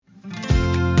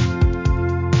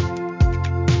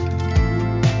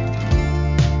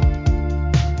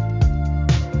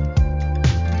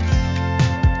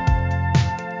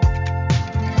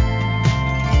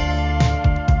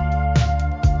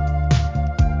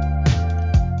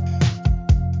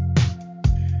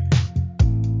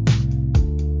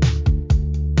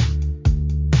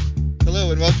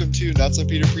Not So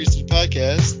Peter Priesthood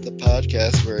Podcast, the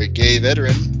podcast where a gay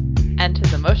veteran and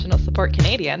his emotional support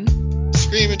Canadian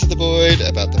scream into the void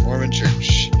about the Mormon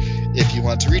Church. If you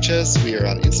want to reach us, we are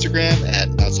on Instagram at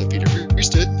Not So Peter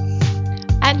Priesthood.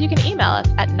 And you can email us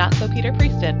at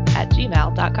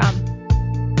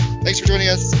notsopeterpriesthood@gmail.com. Thanks for joining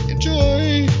us.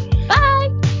 Enjoy! Bye!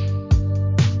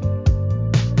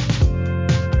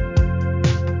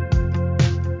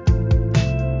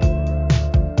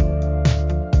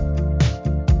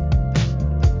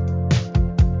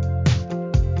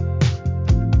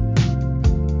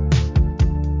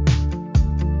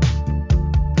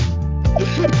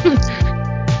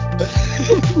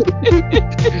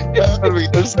 How do we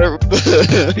start with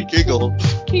the giggle?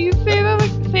 Can you say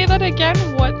that again?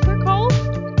 What's it called?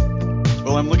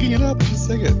 Well, I'm looking it up. Just a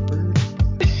second. Bird.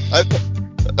 I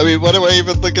mean, what am I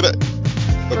even looking at?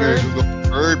 Okay, Google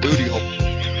bird booty hole.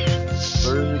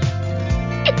 Bird.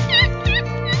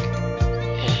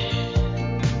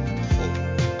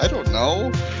 I don't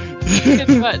know.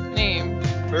 It's what name?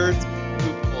 Bird's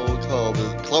poop hole called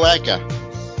the cloaca.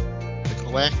 The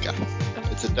cloaca.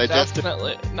 It's a digestive.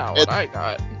 Definitely not what I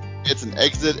got. It's an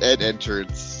exit and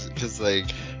entrance. Because,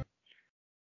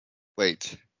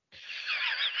 wait.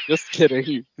 Just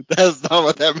kidding. That's not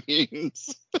what that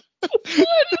means.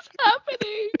 What is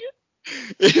happening?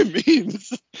 It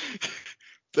means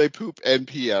they poop and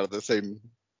pee out of the same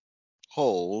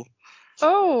hole.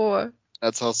 Oh.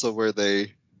 That's also where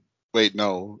they... Wait,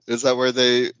 no. Is that where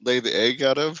they lay the egg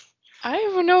out of? I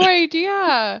have no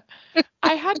idea.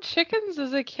 I had chickens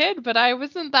as a kid, but I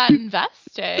wasn't that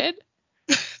invested.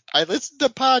 I listen to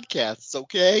podcasts,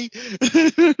 okay?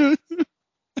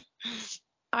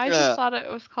 I just thought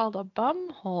it was called a bum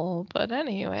hole, but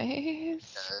anyways.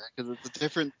 Because it's a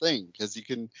different thing. Because you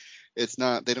can... It's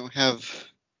not... They don't have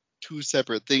two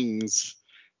separate things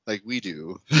like we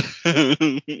do.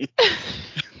 This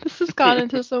has gone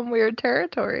into some weird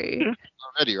territory.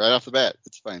 Already, right off the bat.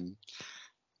 It's fine.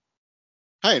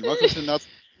 Hi, and welcome to Not So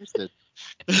Priesthood.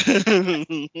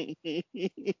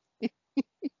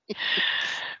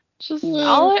 Just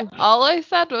all I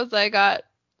said was I got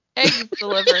eggs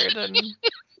delivered, and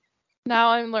now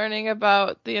I'm learning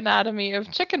about the anatomy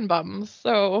of chicken bums.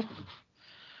 So,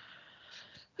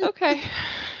 okay.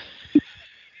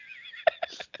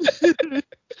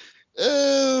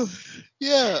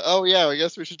 Yeah. Oh, yeah. I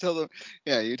guess we should tell them.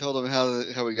 Yeah, you told them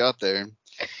how we got there.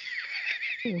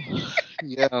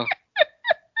 Yeah.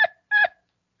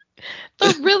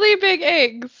 They're really big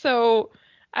eggs, so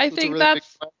I think really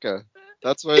that's.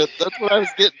 That's what I was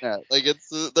getting at. Like, it's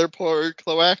their poor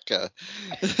cloaca.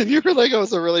 And you were like, "Oh,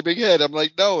 it's a really big head." I'm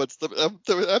like, "No, it's I'm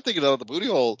thinking of the booty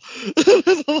hole."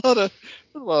 There's a lot of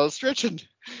stretching.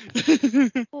 Oh I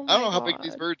don't know how God. big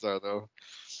these birds are, though.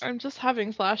 I'm just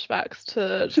having flashbacks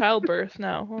to childbirth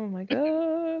now. Oh my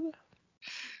God.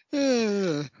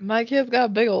 My kids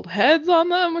got big old heads on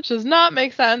them, which does not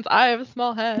make sense. I have a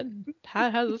small head.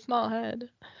 Pat has a small head.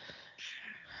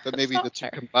 But maybe That's the not two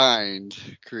fair. combined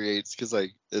creates, because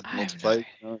it I have multiplies.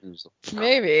 no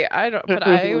Maybe. I don't, but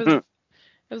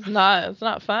it's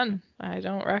not fun. I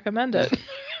don't recommend it.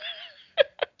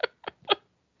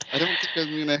 I don't think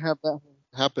I'm going to have that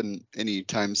happen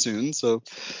anytime soon, so.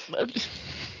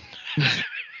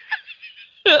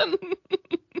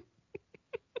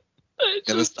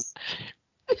 This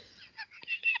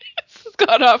has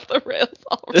gone off the rails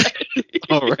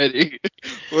already.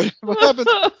 What happens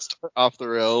when we start off the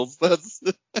rails?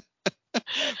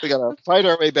 We gotta fight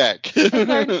our way back.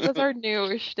 That's our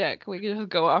new shtick. We can just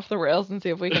go off the rails and see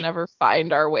if we can ever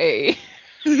find our way.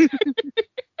 Oh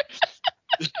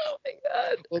my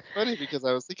God. Well, it's funny because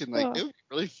I was thinking, it would be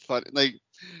really fun, and I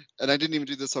didn't even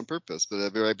do this on purpose,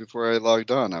 but right before I logged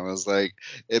on, I was like,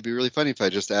 it'd be really funny if I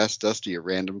just asked Dusty a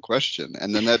random question,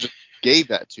 and then that just gave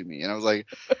that to me, and I was like,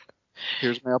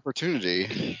 here's my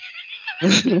opportunity.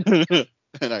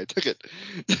 And I took it.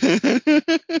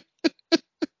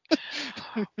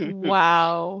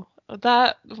 Wow.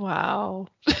 Wow.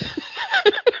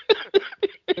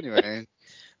 Anyway.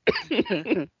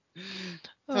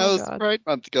 Oh, How's God. Pride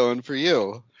Month going for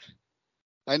you?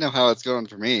 I know how it's going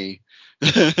for me.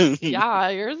 Yeah,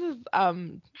 yours is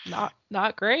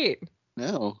not great.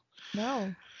 No.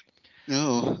 No.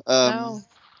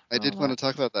 I did want to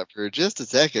talk about that for just a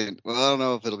second. Well, I don't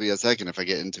know if it'll be a second if I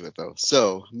get into it, though.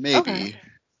 So, maybe. Okay.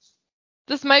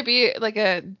 This might be like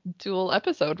a dual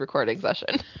episode recording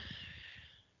session.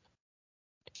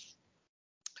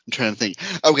 I'm trying to think.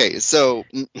 Okay, so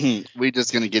we're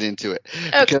just going to get into it.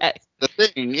 Okay. Because the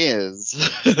thing is,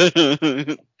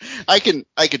 I can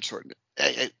shorten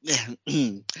it.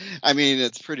 I mean,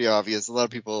 it's pretty obvious. A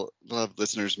lot of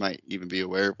listeners might even be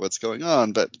aware of what's going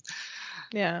on, but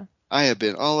Yeah. I have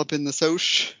been all up in the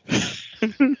soch.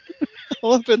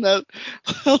 All up in that.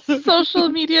 Social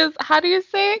medias. How do you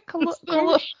say it?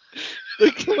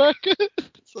 The cloaca.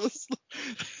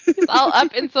 He's all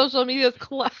up in social media's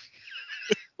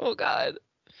Oh God.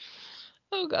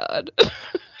 Oh God.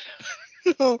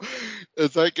 Oh,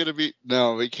 is that gonna be?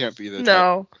 No, it can't be the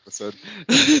No. episode.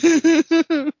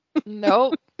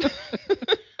 Nope.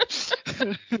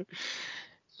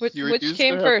 Which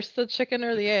came to first, the chicken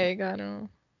or the egg? I don't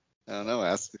know.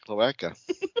 Ask the cloaca.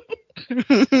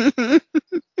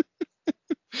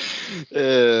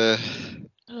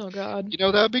 Oh God.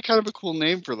 That would be kind of a cool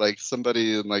name for like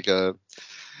somebody in like a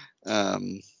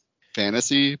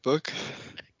fantasy book.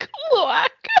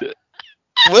 Cloaca.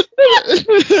 What?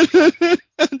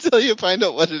 Until you find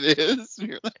out what it is.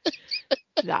 You're like...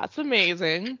 That's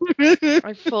amazing.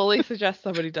 I fully suggest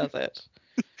somebody does it.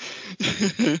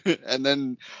 And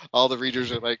then all the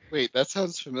readers are like, wait, that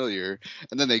sounds familiar.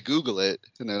 And then they Google it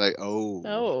and they're like,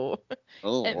 oh.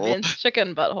 It means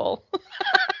chicken butthole.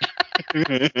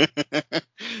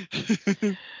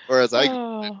 Or as I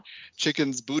call it,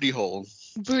 chicken's booty hole.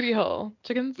 Booty hole.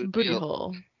 Chicken's booty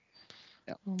hole.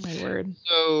 Yeah. Oh my word.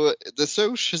 So the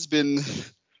soch has been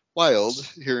wild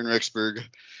here in Rexburg.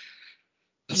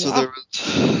 So there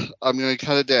was, I'm going to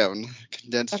cut it down,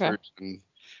 condensed version,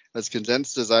 as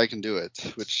condensed as I can do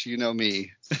it, which you know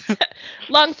me.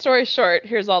 Long story short,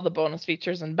 here's all the bonus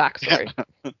features and backstory.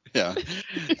 Yeah.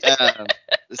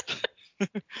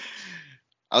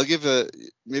 I'll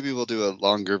maybe we'll do a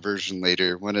longer version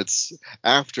later when it's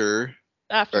after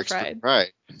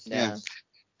Pride. Yeah.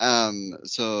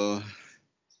 So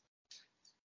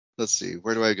let's see,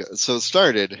 where do I go? So it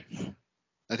started,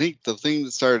 I think the thing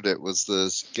that started it was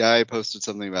this guy posted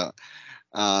something about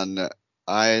on a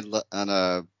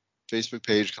Facebook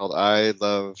page called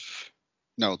Life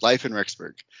in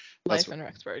Rexburg. Life in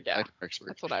Rexburg, yeah. Life in Rexburg.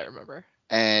 That's what I remember.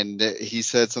 And he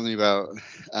said something about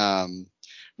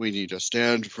we need to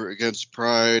stand against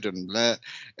Pride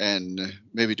and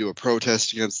maybe do a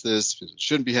protest against this because it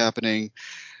shouldn't be happening.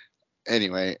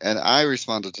 Anyway, and I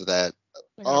responded to that.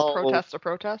 A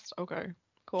protest? Okay,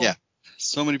 cool. Yeah,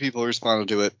 so many people responded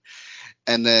to it.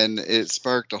 And then it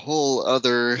sparked a whole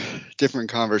other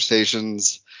different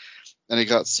conversations. And it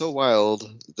got so wild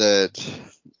that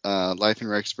Life in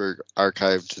Rexburg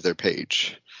archived their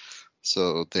page.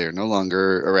 So they're no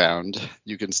longer around.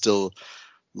 You can still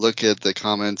look at the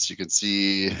comments. You can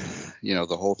see,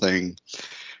 the whole thing.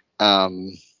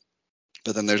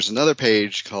 But then there's another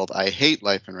page called I Hate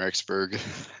Life in Rexburg.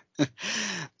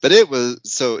 But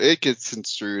it gets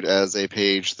construed as a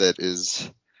page that is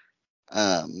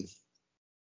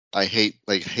I hate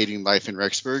hating life in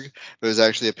Rexburg. But it was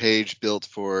actually a page built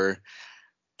for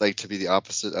to be the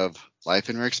opposite of Life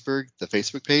in Rexburg, the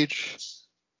Facebook page.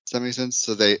 Does that make sense?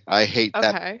 So I hate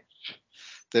that. Okay.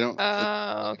 They don't.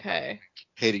 Okay.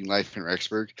 Hating Life in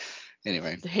Rexburg.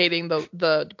 Anyway. Hating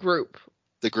the group.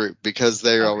 The group, because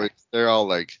they're all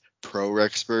like pro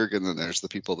Rexburg, and then there's the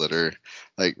people that are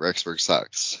like Rexburg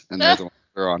sucks, and they're the ones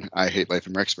that are on I Hate Life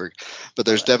in Rexburg. But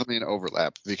there's definitely an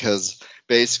overlap, because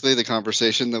basically the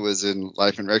conversation that was in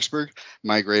Life in Rexburg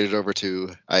migrated over to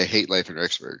I Hate Life in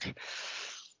Rexburg.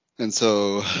 And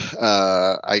so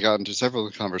I got into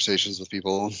several conversations with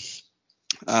people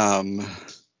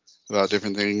about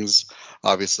different things,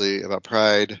 obviously about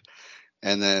Pride,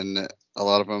 and then a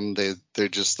lot of them they're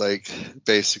just like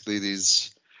basically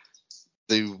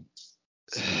the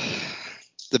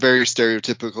very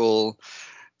stereotypical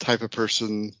type of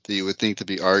person that you would think to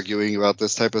be arguing about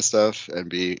this type of stuff and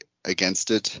be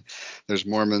against it. There's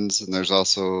Mormons, and there's a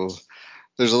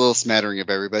little smattering of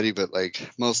everybody, but like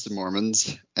most of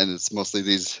Mormons, and it's mostly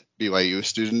these BYU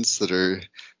students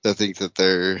that think that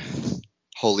they're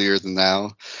holier than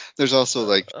thou. There's also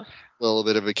like a little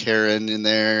bit of a Karen in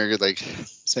there, like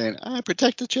saying,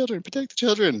 protect the children.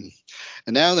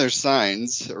 And now there's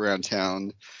signs around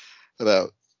town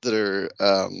that are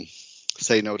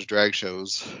say no to drag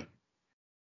shows.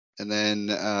 And then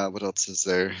what else is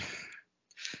there?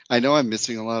 I know I'm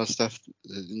missing a lot of stuff.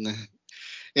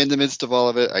 In the midst of all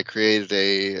of it, I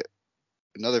created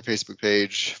another Facebook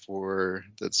page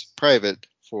that's private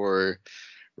for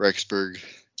Rexburg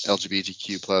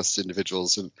LGBTQ plus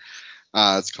individuals, and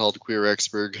it's called Queer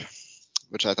Rexburg,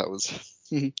 which I thought was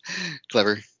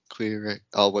clever. Queer,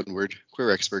 all one word, Queer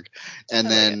Rexburg. And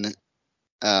then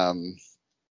and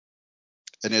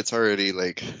it's already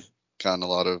like gotten a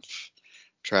lot of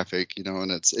traffic,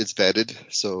 and it's vetted,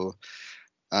 so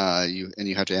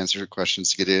you have to answer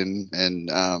questions to get in, and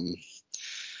I'm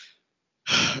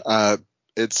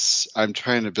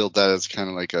trying to build that as kind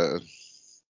of like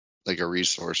a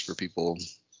resource for people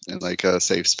in like a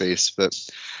safe space. But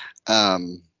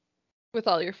With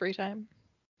all your free time.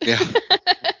 yeah.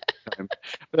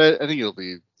 But I think it'll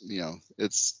be,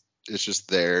 it's just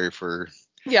there for.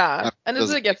 Yeah, and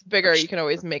as it gets bigger, you can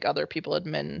always make other people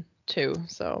admin too.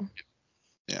 So.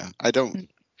 Yeah, I don't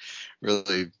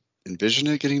really envision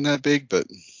it getting that big, but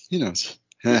who knows?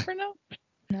 Never know.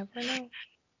 Never know.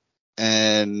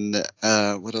 And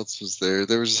what else was there?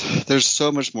 There's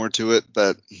so much more to it,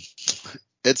 but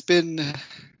it's been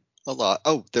a lot.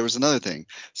 Oh, there was another thing.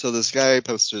 So this guy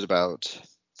posted about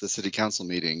the city council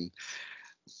meeting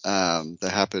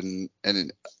that happened,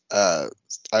 and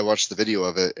I watched the video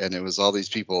of it, and it was all these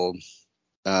people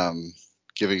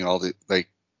giving all the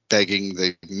begging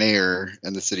the mayor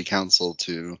and the city council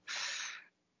to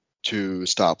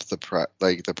stop the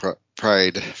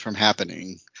pride from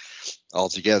happening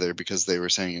altogether, because they were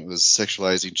saying it was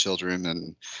sexualizing children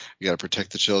and you got to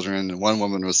protect the children. And one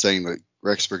woman was saying that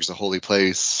Rexburg's a holy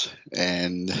place,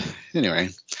 and anyway,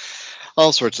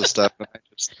 all sorts of stuff.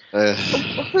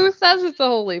 Who says it's a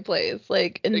holy place?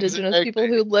 Like indigenous people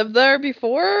who lived there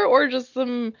before, or just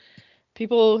some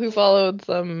people who followed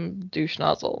some douche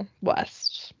nozzle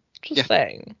west? Just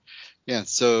saying. Yeah.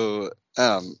 So,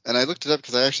 and I looked it up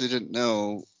because I actually didn't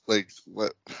know what.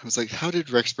 I was like, how did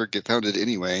Rexburg get founded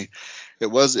anyway?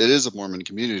 It is a Mormon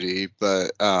community,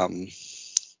 but and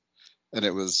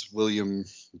it was William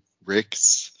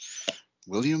Ricks.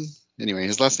 Anyway,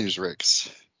 his last name is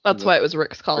Ricks. That's why it was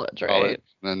Ricks College, right?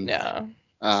 And yeah.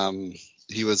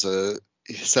 He was a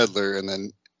settler, and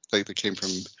then they came from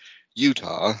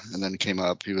Utah, and then came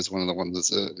up. He was one of the ones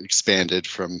that expanded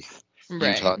from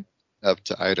Utah up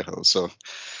to Idaho. So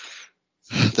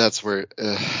that's where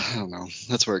I don't know.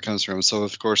 That's where it comes from. So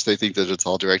of course they think that it's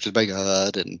all directed by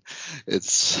God, and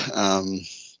it's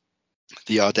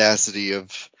the audacity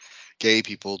of gay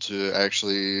people to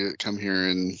actually come here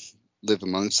and live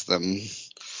amongst them.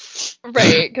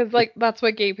 Right, because that's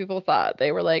what gay people thought.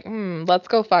 They were like, let's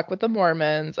go fuck with the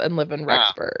Mormons and live in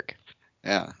Rexburg.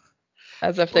 Yeah.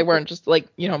 As if they weren't just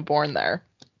born there.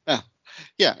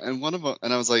 Yeah, and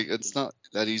I was like, it's not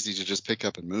that easy to just pick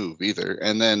up and move either.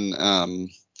 And then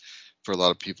for a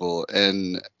lot of people,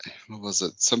 and what was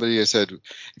it? Somebody said,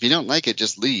 if you don't like it,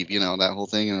 just leave. That whole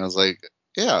thing. And I was like,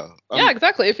 yeah. Yeah,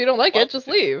 exactly. If you don't like it, just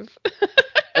leave.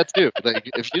 That's too.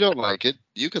 If you don't like it,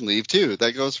 you can leave too.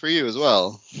 That goes for you as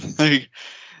well.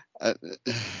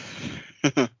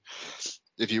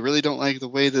 If you really don't like the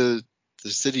way the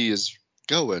city is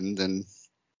going, then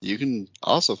you can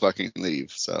also fucking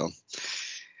leave. So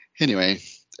anyway,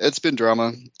 it's been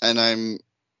drama, and I'm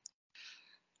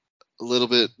a little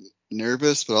bit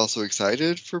nervous but also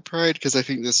excited for Pride, because I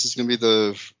think this is going to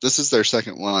be this is their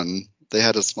second one. They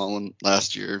had a small one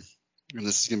last year, and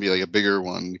this is going to be like a bigger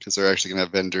one because they're actually going to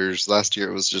have vendors. Last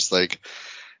year it was just like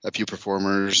a few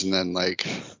performers and then like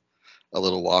a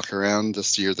little walk around.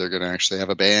 This year they're going to actually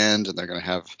have a band, and they're going to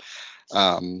have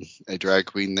a drag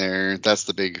queen there. That's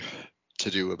the big to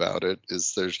do about it,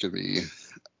 is there's going to be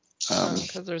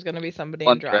because there's going to be somebody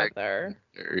in drag there.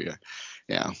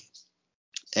 Yeah.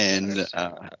 And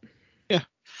yeah,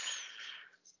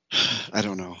 I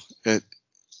don't know. It'll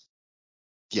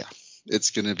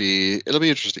be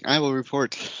interesting. I will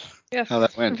report how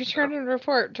that went. Return and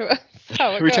report to us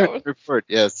how it Return goes. and report,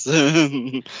 yes.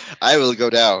 I will go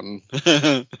down.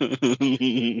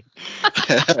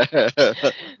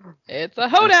 It's a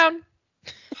hoedown.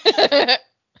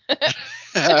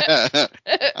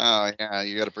 Oh yeah,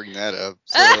 you got to bring that up.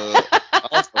 So,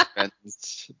 also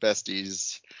friends,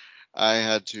 besties, I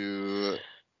had to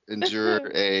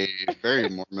endure a very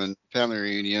Mormon family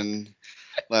reunion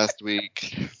last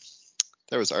week.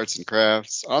 There was arts and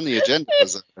crafts. On the agenda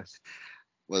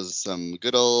was some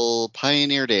good old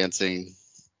pioneer dancing,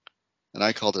 and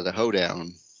I called it a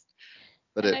hoedown.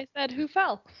 But I said, who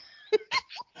fell?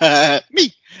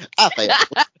 Me. I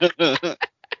fell.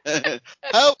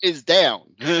 Ho is down.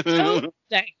 Oh,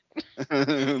 dang.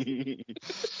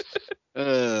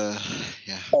 Yeah.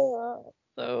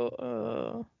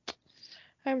 So,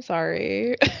 I'm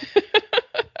sorry.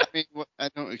 I mean, I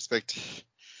don't expect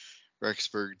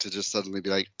Rexburg to just suddenly be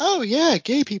like, oh yeah,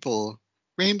 gay people,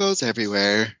 rainbows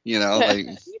everywhere,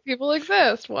 Gay people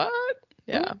exist. What?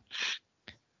 Yeah.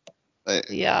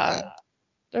 Yeah.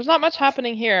 There's not much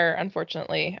happening here,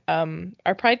 unfortunately.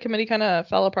 Our Pride committee kind of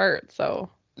fell apart, so.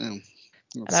 And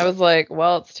I was like,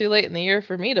 well, it's too late in the year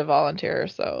for me to volunteer,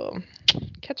 so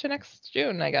catch you next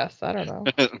June, I guess. I don't know.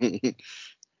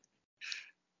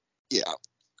 Yeah.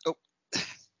 Oh.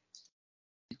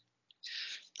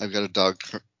 I've got a dog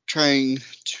trying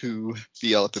to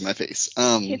be all up in my face.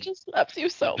 He just loves you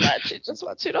so much. He just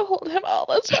wants you to hold him all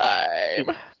the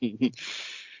time.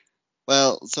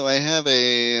 Well, so I have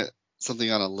something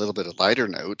on a little bit of lighter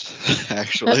note,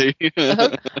 actually.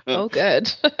 Oh, good.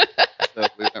 So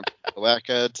we went from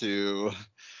Wacka to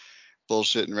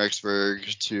bullshit in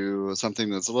Rexburg to something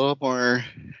that's a little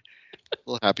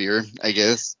happier, I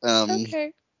guess.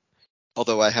 Okay.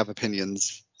 Although I have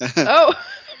opinions. Oh.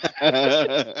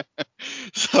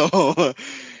 So.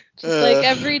 Just like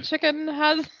every chicken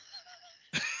has.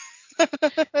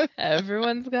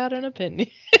 Everyone's got an opinion.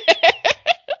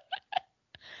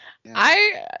 Yeah.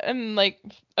 I am like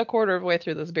a quarter of the way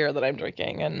through this beer that I'm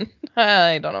drinking, and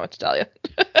I don't know what to tell you.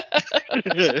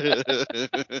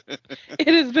 It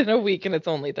has been a week, and it's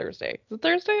only Thursday. Is it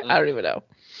Thursday? I don't even know.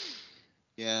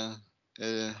 Yeah.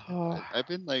 I've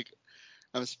been like,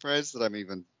 I'm surprised that I'm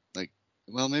even like,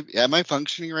 well, maybe, am I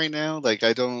functioning right now? Like,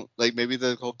 I don't, like, maybe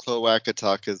the whole cloaca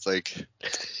talk is like,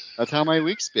 that's how my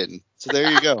week's been. So there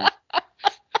you go. And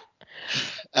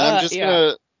I'm just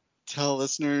going to tell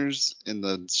listeners in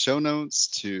the show notes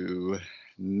to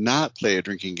not play a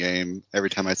drinking game every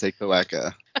time I say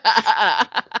cloaca.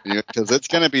 Because it's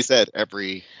going to be said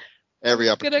every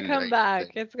opportunity. It's going to come back.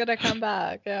 It's going to come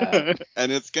back. Yeah.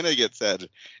 And it's going to get said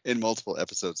in multiple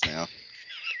episodes now.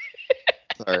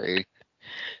 Sorry.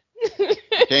 You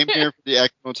came here for the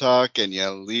ECMO talk and you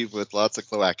leave with lots of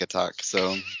cloaca talk.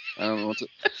 So I don't know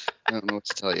what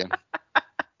to tell you.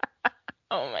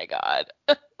 Oh my God.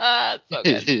 So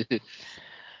good.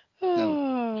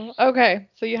 No. Okay.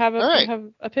 So you have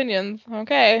opinions.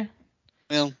 Okay.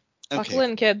 Well, okay. Buckle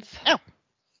in, kids. Ow.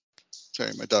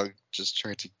 Sorry, my dog just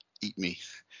tried to eat me.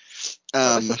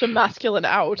 That was such a masculine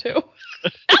ow, too.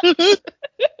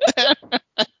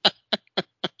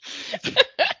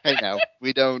 Hey, now,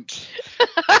 we don't.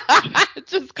 It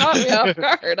just caught me off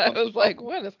guard. I was like,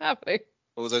 what is happening?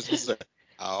 What was I supposed to say?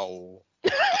 Ow.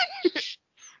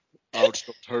 Ouch,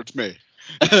 don't hurt me.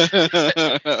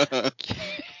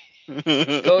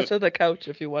 Go to the couch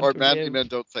if you want or to. Or manly men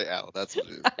don't say ow. That's what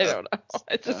it is. I don't know.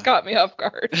 It just caught me off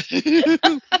guard.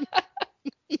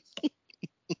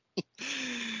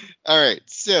 All right.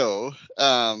 So,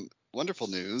 wonderful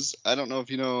news. I don't know if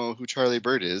you know who Charlie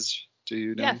Bird is. Do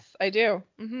you know? Yes, I do.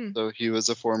 Mm-hmm. So he was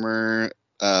a former,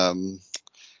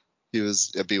 he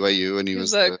was at BYU and he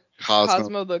was the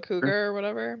Cosmo the Cougar or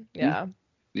whatever. Yeah.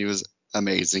 He was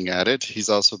amazing at it. He's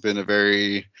also been a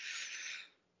very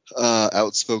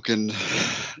outspoken.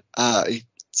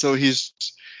 So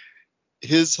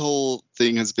his whole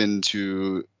thing has been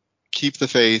to keep the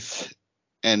faith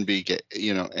and be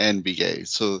gay.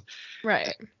 So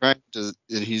right.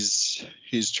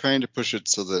 He's trying to push it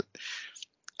so that,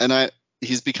 and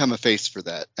he's become a face for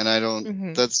that, and I don't.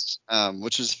 Mm-hmm. That's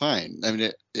which is fine. I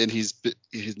mean, and he's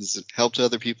helped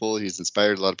other people. He's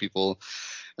inspired a lot of people,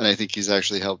 and I think he's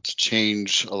actually helped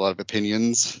change a lot of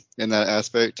opinions in that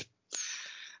aspect.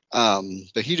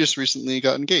 But he just recently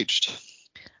got engaged.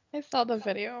 I saw the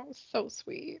video. It was so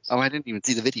sweet. Oh, I didn't even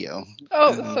see the video.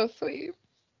 Oh, it was so sweet.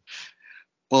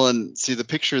 Well, and see, the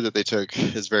picture that they took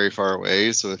is very far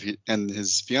away. So and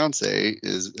his fiance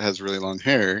has really long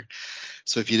hair.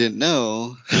 So if you didn't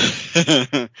know,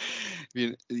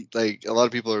 like a lot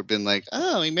of people have been like,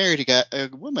 "Oh, he married a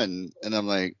woman," and I'm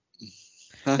like,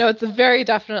 huh? No, it's very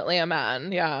definitely a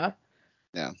man. Yeah.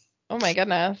 Yeah. Oh my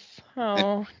goodness.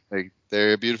 Oh. Like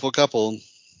they're a beautiful couple.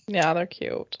 Yeah, they're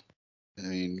cute. I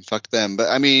mean, fuck them, but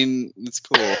I mean, it's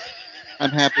cool. I'm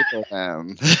happy for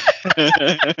them.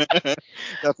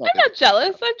 I'm not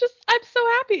jealous. I'm so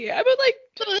happy. I'm like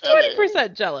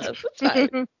 20% jealous. It's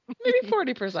fine. Maybe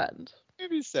 40%.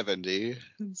 Maybe 70.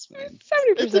 It's fine.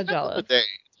 70% jealous.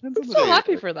 I'm so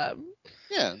happy for them.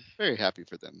 Yeah, very happy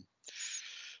for them.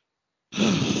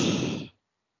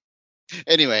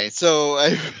 Anyway, so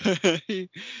I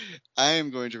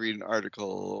am going to read an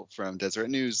article from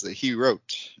Deseret News that he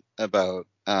wrote about.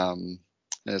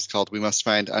 And it's called "We Must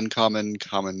Find Uncommon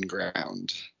Common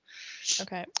Ground."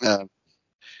 Okay. All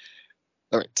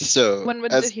right. So when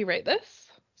did he write this?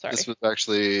 Sorry. This was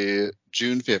actually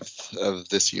June 5th of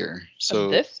this year. So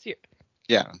of this year?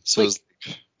 Yeah. So like,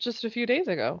 just a few days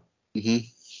ago. Mm-hmm.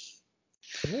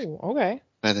 Oh, okay.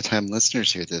 By the time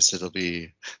listeners hear this, it'll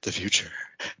be the future.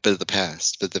 But the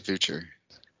past, but the future.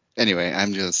 Anyway,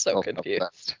 I'm just so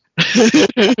confused.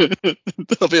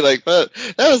 They'll be like, but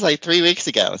that was like 3 weeks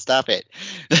ago. Stop it.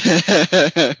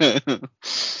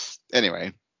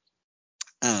 Anyway.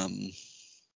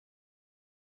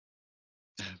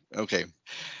 Okay.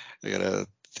 I gotta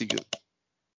think of.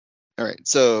 All right.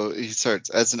 So he starts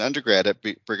as an undergrad at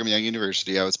Brigham Young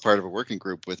University. I was part of a working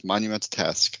group with Monumental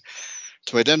Task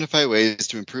to identify ways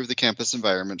to improve the campus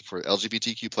environment for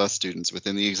LGBTQ+ students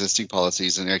within the existing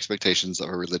policies and expectations of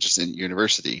a religious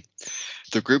university.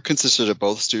 The group consisted of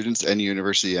both students and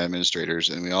university administrators,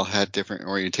 and we all had different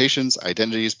orientations,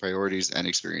 identities, priorities, and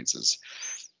experiences.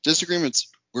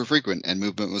 Disagreements were frequent and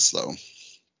movement was slow.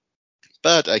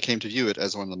 But I came to view it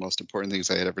as one of the most important things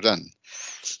I had ever done.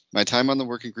 My time on the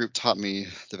working group taught me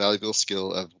the valuable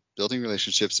skill of building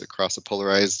relationships across a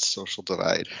polarized social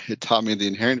divide. It taught me the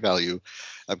inherent value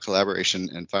of collaboration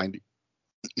and finding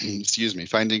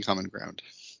common ground.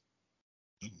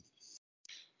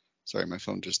 Sorry, my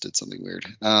phone just did something weird.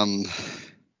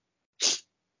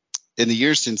 In the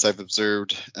years since, I've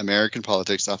observed American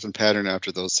politics often pattern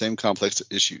after those same complex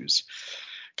issues.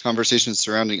 Conversations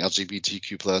surrounding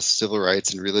LGBTQ+, civil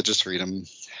rights, and religious freedom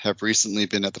have recently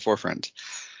been at the forefront.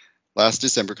 Last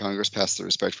December, Congress passed the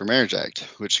Respect for Marriage Act,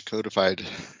 which codified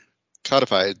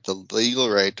the legal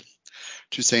right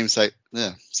to same-sex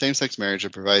marriage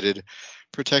and provided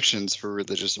protections for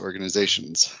religious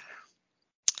organizations.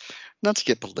 Not to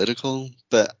get political,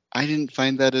 but I didn't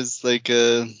find that as like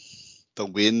the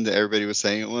win that everybody was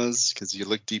saying it was, because you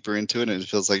look deeper into it and it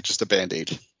feels like just a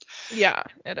Band-Aid. Yeah,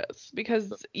 it is,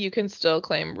 because you can still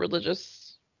claim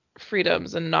religious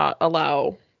freedoms and not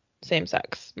allow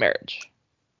same-sex marriage.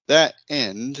 That,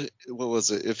 and what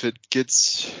was it? If it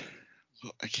gets,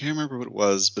 I can't remember what it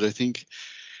was, but I think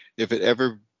if it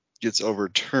ever gets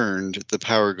overturned, the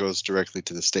power goes directly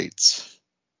to the states.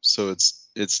 So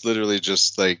it's literally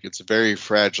just like, it's a very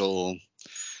fragile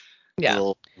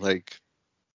little like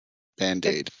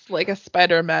Band-Aid. It's like a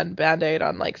Spider-Man Band-Aid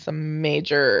on like some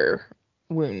major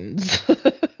wounds.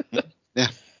 Yeah.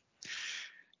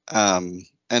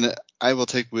 And I will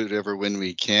take whatever win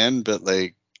we can, but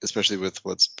like, especially with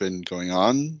what's been going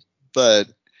on. But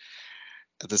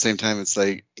at the same time, it's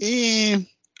like,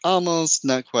 almost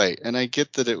not quite. And I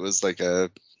get that it was like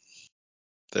what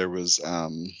am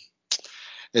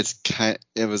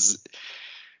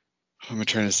I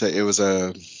trying to say? It was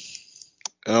oh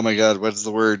my God, what is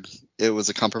the word? It was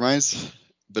a compromise,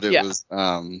 but it was,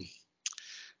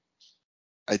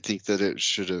 I think that it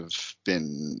should have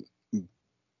been,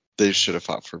 they should have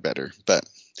fought for better, but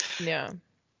yeah.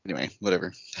 Anyway,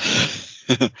 whatever.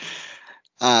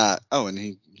 And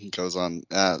he goes on.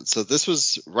 So this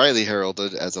was rightly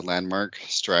heralded as a landmark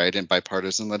stride in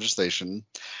bipartisan legislation,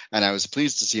 and I was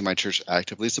pleased to see my church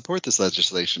actively support this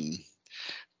legislation.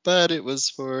 But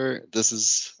this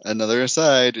is another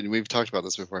aside, and we've talked about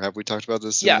this before. Have we talked about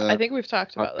this? Yeah, I think we've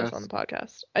talked about this on the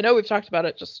podcast. I know we've talked about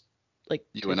it just like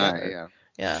you and I, yeah.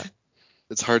 Yeah.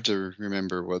 It's hard to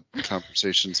remember what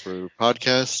conversations were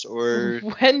podcast or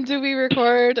when do we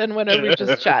record and when are we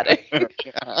just chatting.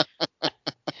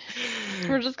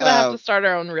 We're just gonna have to start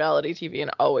our own reality TV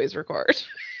and always record.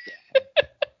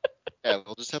 Yeah,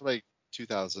 we'll just have like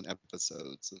 2,000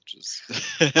 episodes of just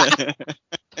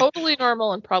totally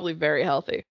normal and probably very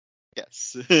healthy.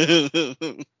 Yes.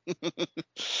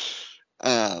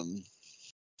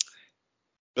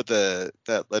 But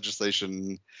that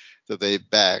legislation that they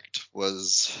backed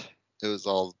was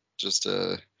all just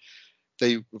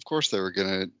they were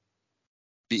gonna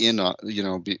be in on,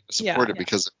 be supported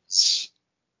because it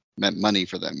meant money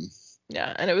for them.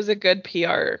 Yeah, and it was a good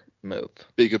PR move.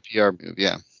 Big a PR move,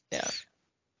 yeah. Yeah.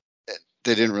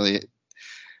 They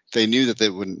knew that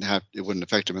it wouldn't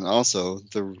affect them, and also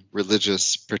the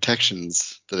religious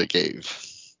protections that it gave.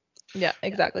 Yeah,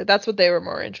 exactly. That's what they were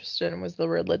more interested in, was the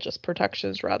religious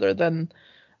protections rather than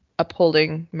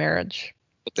upholding marriage.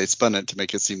 But they spun it to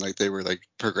make it seem like they were like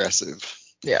progressive.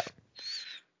 Yeah.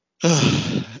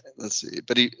 Let's see.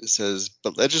 But he says,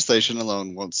 but legislation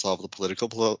alone won't solve the political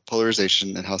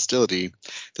polarization and hostility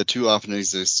that too often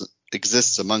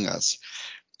exists among us.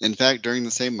 In fact, during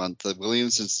the same month, the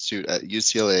Williams Institute at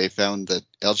UCLA found that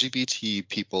LGBT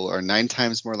people are 9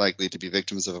 times more likely to be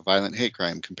victims of a violent hate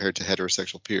crime compared to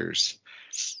heterosexual peers.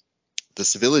 The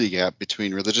civility gap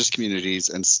between religious communities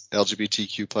and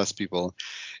LGBTQ+ people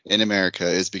in America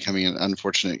is becoming an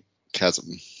unfortunate chasm.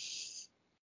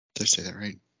 Did I say that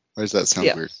right? Why does that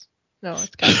sound weird? No,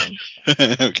 it's chasm.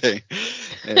 Okay.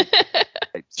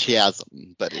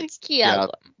 Chasm, but it's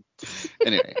chasm.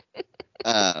 Anyway.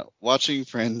 Watching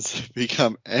friends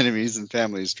become enemies and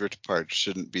families drift apart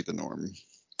shouldn't be the norm.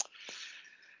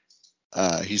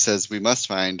 He says we must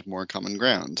find more common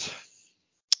ground.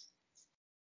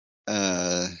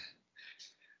 I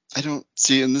don't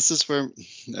see, and this is where,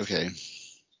 okay.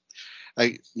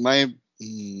 I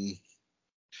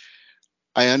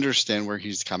understand where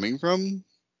he's coming from.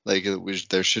 Like,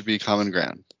 there should be common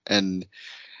ground,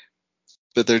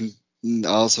 but there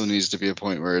also needs to be a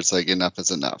point where it's like enough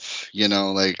is enough.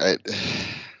 Like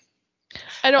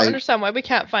I don't understand why we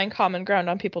can't find common ground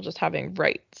on people just having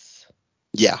rights.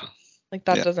 Yeah. Like,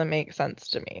 that doesn't make sense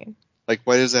to me. Like,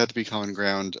 why does it have to be common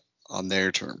ground on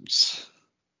their terms?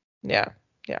 Yeah.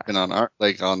 And on on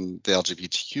the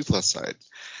LGBTQ plus side,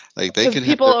 like, they can.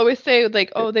 People always say,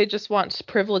 like, oh, they just want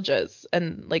privileges,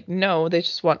 and like, no, they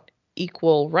just want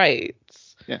equal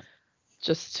rights. Yeah.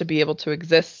 Just to be able to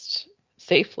exist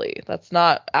safely. That's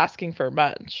not asking for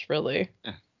much, really.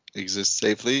 Yeah. Exist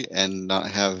safely and not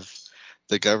have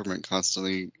the government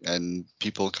constantly and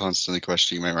people constantly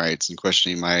questioning my rights and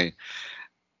questioning my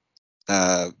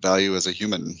value as a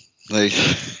human. Like,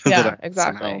 yeah,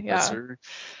 exactly. Yeah.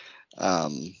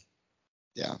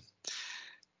 Yeah.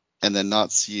 And then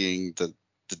not seeing the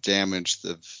damage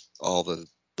of all the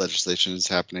legislation is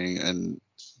happening and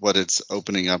what it's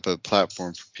opening up a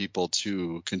platform for people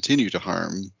to continue to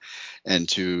harm and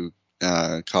to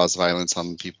cause violence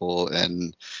on people.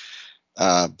 And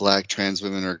Black trans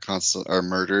women are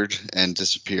murdered and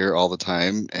disappear all the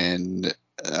time, and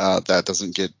that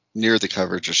doesn't get near the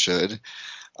coverage it should.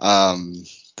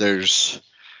 There's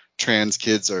trans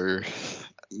kids are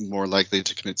more likely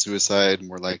to commit suicide,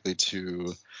 more likely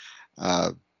to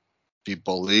be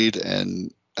bullied,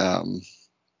 and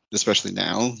especially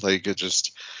now, like, it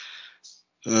just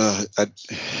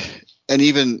and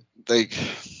even like,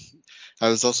 I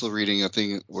was also reading a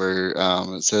thing where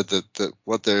it said that the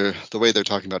way they're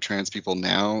talking about trans people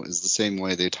now is the same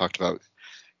way they talked about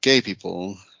gay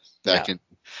people back in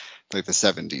like the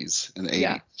 70s and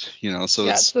 80s. You know, so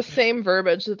it's the same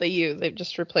verbiage that they use. They've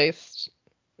just replaced,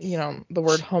 you know, the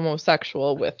word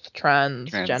homosexual with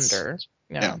transgender.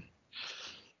 Yeah.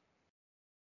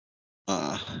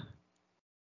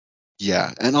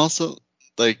 Yeah, and also,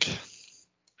 like,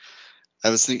 I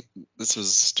was thinking, this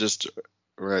was just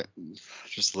a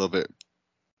little bit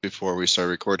before we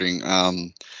started recording.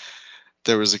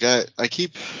 There was a guy, I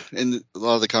keep in a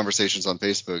lot of the conversations on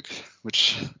Facebook,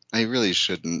 which I really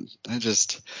shouldn't. I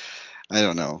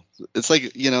don't know. It's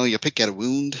like, you know, you pick at a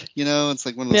wound, you know, it's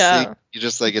like one of those things, you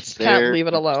just like, it's there. Can't leave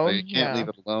it alone. You can't leave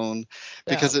it alone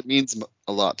because it means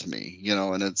a lot to me, you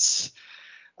know, and it's,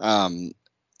 and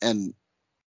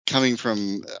coming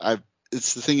from,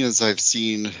 it's the thing is, I've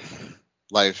seen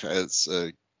life as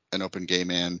an open gay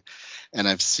man, and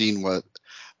I've seen what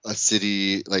a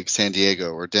city like San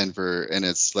Diego or Denver, and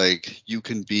it's like, you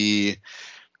can be,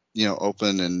 you know,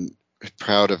 open and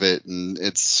proud of it, and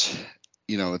it's,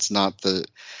 you know, it's not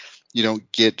you don't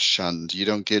get shunned, you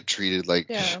don't get treated like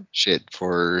shit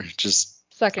for just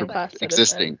second-class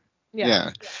existing.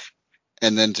 Yeah.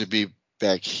 And then to be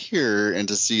back here and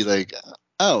to see like,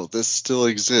 oh, this still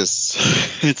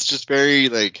exists. It's just very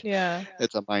like,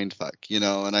 it's a mind fuck, you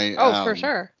know. And I for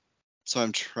sure. So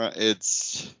I'm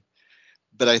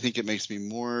but I think it makes me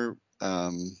more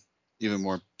even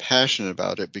more passionate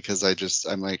about it, because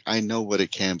I'm like, I know what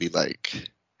it can be like.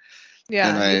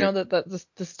 Yeah, you know that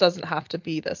this doesn't have to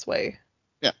be this way.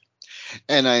 Yeah.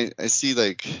 And I see,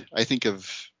 like, I think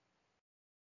of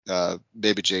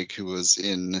Baby Jake, who was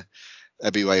in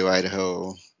BYU,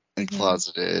 Idaho, and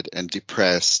closeted and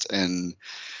depressed and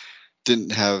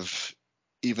didn't have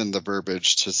even the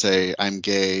verbiage to say I'm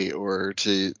gay,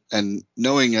 and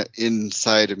knowing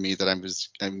inside of me that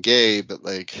I'm gay, but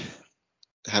like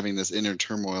having this inner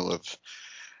turmoil of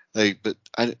like,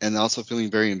 and also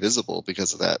feeling very invisible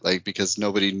because of that, like, because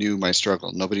nobody knew my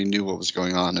struggle, nobody knew what was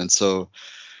going on, and so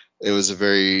it was a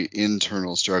very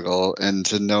internal struggle. And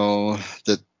to know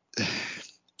that,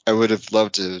 I would have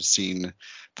loved to have seen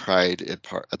Pride at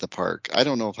the park. I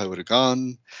don't know if I would have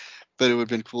gone, but it would have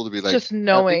been cool to be like, just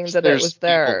knowing that it was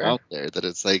there out there, that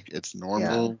it's like, it's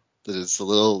normal, that it's a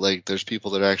little like, there's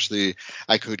people that actually,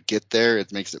 I could get there.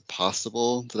 It makes it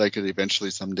possible that I could eventually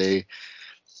someday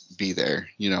be there,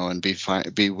 you know, and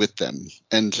be with them,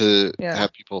 and to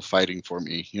have people fighting for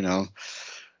me, you know.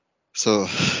 So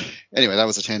anyway, that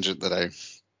was a tangent that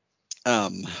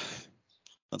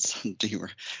let's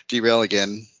derail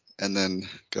again and then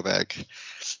go back.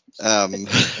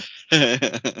 It's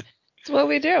what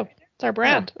we do. It's our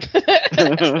brand.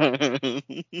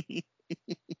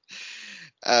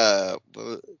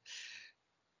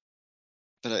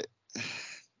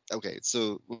 Okay,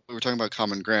 so we were talking about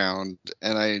common ground,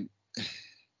 and I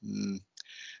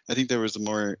think there was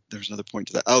another point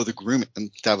to that. Oh, the grooming.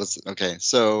 That was okay.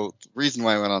 So the reason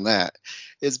why I went on that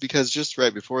is because just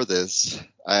right before this,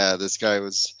 this guy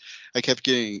I kept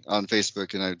getting on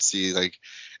Facebook, and I would see, like,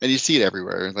 and you see it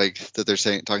everywhere, like, that they're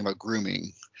talking about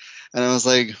grooming, and I was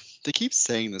like, they keep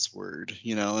saying this word,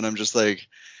 you know, and I'm just like,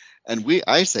 and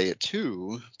I say it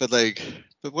too, but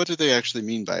what do they actually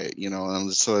mean by it, you know?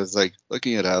 And so I was like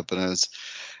looking it up, and I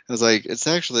I was like, it's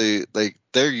actually like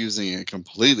they're using it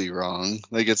completely wrong.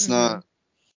 Like it's not.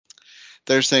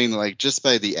 They're saying like just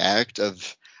by the act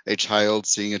of a child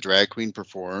seeing a drag queen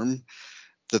perform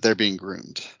that they're being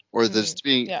groomed, or this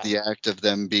being the act of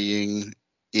them being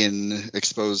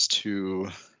exposed to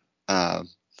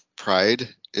pride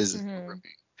is grooming.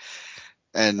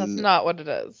 And that's not what it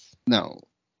is. No,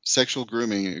 sexual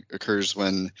grooming occurs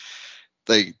when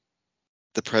the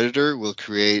predator will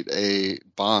create a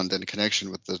bond and a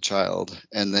connection with the child,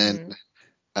 and then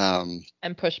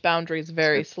and push boundaries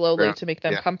very slowly to make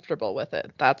them comfortable with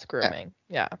it. That's grooming.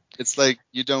 Yeah. It's like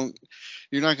you're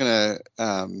not gonna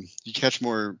you catch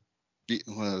more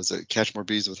catch more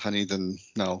bees with honey than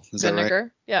is vinegar? That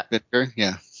right? Yeah. Vinegar,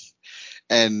 yeah.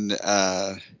 And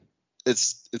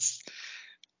it's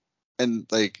and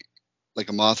like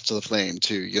a moth to the flame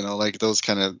too, like those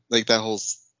kind of like that whole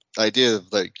idea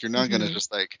of like you're not gonna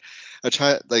just like a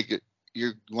child, like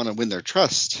you want to win their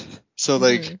trust. So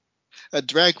like a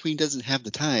drag queen doesn't have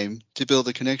the time to build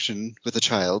a connection with a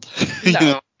child.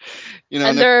 No.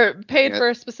 And they're paid for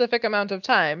a specific amount of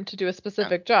time to do a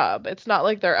specific job. It's not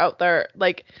like they're out there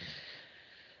like,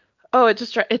 oh, it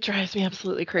drives me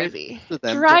absolutely crazy.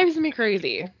 Drives me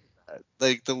crazy.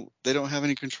 Like they don't have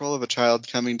any control of a child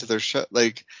coming to their show.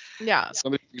 Like,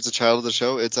 somebody brings a child to the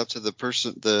show, it's up to the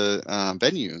person, the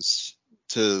venues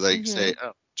to like say,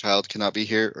 oh, child cannot be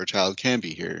here or child can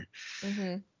be here.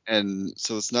 And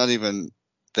so it's not even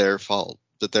their fault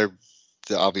that they're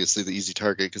obviously the easy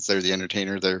target because they're the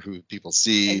entertainer. They're who people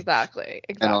see. Exactly.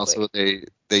 And also they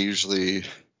usually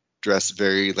dress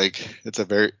very like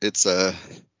they're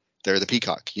the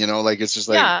peacock. Like it's just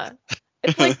like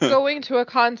it's like going to a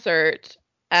concert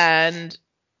and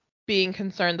being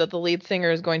concerned that the lead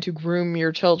singer is going to groom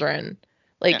your children.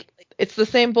 Like it's the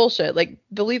same bullshit. Like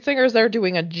the lead singer is there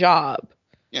doing a job.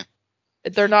 Yeah.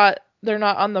 They're not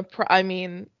on the I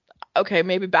mean, okay,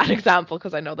 maybe bad example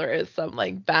because I know there is some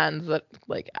like bands that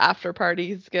like after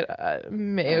parties get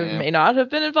may not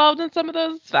have been involved in some of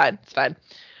those. It's fine.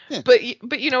 Yeah. But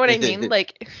you know what I mean?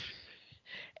 Like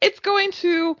it's going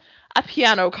to a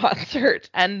piano concert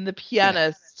and the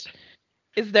pianist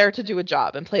is there to do a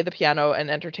job and play the piano and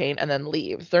entertain and then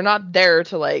leaves. They're not there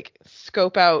to like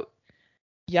scope out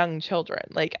young children.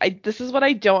 Like this is what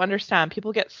I don't understand.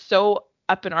 People get so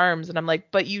up in arms and I'm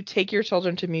like, but you take your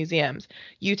children to museums,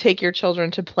 you take your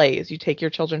children to plays, you take your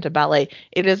children to ballet.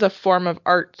 It is a form of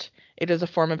art. It is a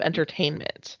form of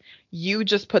entertainment. You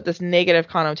just put this negative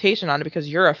connotation on it because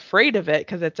you're afraid of it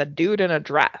because it's a dude in a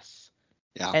dress.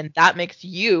 Yeah. And that makes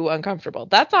you uncomfortable.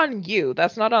 That's on you.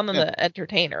 That's not on the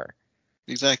entertainer.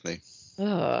 Exactly.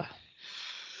 Ugh.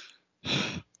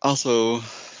 Also,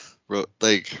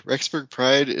 like Rexburg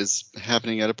Pride is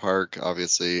happening at a park,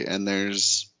 obviously, and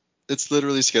it's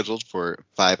literally scheduled for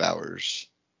 5 hours.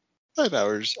 5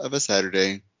 hours of a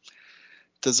Saturday.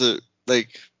 Does it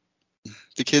like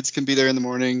the kids can be there in the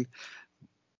morning?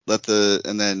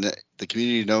 And then the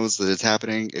community knows that it's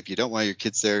happening. If you don't want your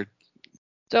kids there,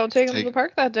 don't take them to the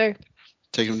park that day.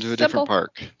 Take them to a different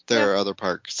park. There are other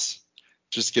parks.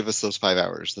 Just give us those 5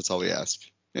 hours. That's all we ask.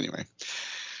 Anyway.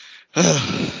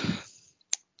 That's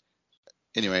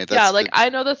I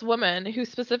know this woman who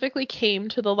specifically came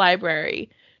to the library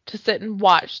to sit and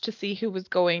watch to see who was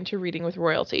going to Reading with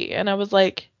Royalty, and I was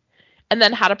like, and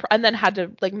then had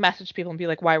to like message people and be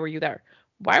like, why were you there?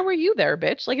 Why were you there,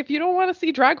 bitch? Like if you don't want to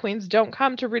see drag queens, don't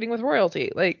come to Reading with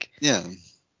Royalty. Like it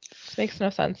just makes no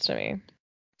sense to me.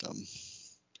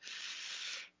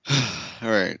 All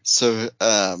right, so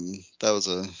that's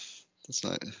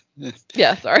not.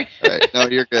 Yeah, sorry. All right, no,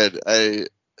 you're good. I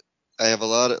have a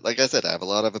lot of, like I said, I have a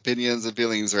lot of opinions and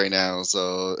feelings right now.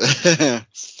 So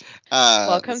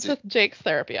welcome to Jake's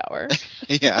therapy hour.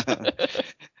 Yeah.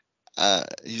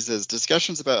 He says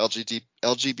discussions about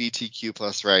LGBTQ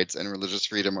plus rights and religious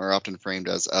freedom are often framed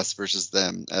as us versus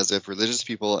them, as if religious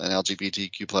people and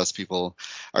LGBTQ plus people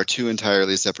are two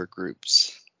entirely separate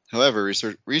groups. However,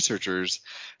 researchers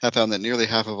have found that nearly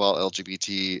half of all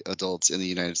LGBT adults in the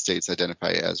United States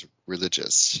identify as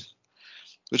religious,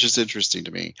 which is interesting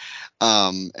to me.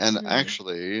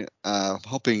 Actually,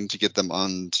 hoping to get them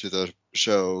on to the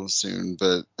show soon,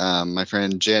 but my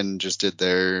friend Jen just did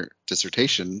their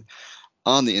dissertation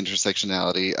on the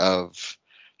intersectionality of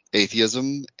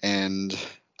atheism and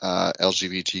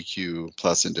LGBTQ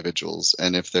plus individuals,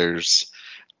 and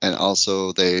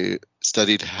also they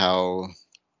studied how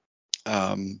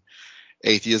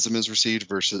atheism is received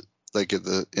versus like in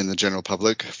the general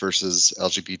public versus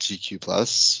LGBTQ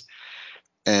plus.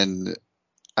 And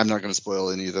I'm not going to spoil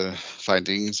any of the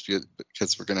findings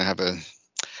because we're going to have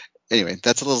anyway,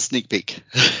 that's a little sneak peek.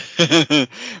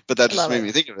 But that just made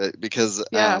me think of it because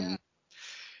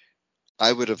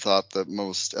I would have thought that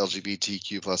most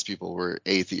LGBTQ plus people were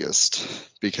atheist,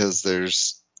 because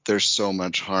there's so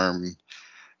much harm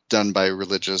done by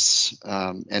religious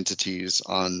entities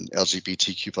on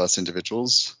LGBTQ plus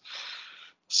individuals.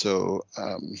 So,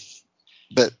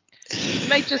 but it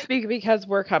might just be because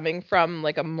we're coming from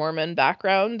like a Mormon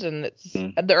background, and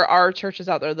there are churches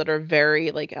out there that are very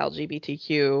like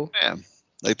LGBTQ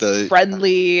like the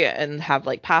friendly and have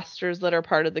like pastors that are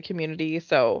part of the community.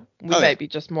 So we might be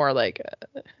just more like,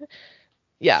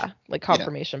 like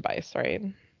confirmation bias, right?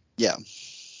 Yeah.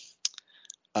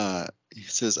 He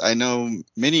says, I know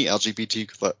many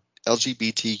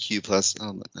LGBTQ plus,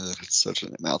 that's such a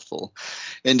mouthful,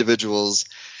 individuals,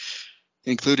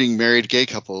 including married gay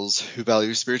couples, who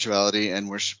value spirituality and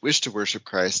wish to worship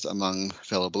Christ among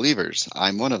fellow believers.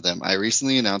 I'm one of them. I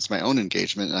recently announced my own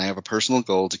engagement, and I have a personal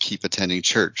goal to keep attending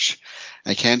church.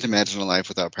 I can't imagine a life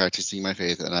without practicing my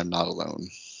faith, and I'm not alone.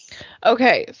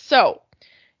 Okay, so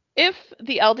if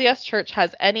the LDS Church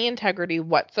has any integrity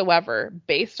whatsoever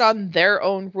based on their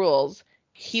own rules,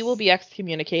 he will be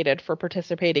excommunicated for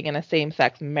participating in a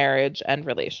same-sex marriage and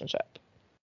relationship.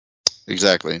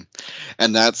 Exactly.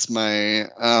 And that's my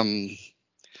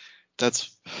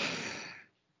that's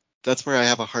where I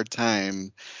have a hard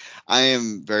time. I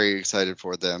am very excited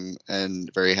for them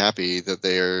and very happy that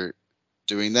they are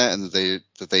doing that, and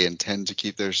that they intend to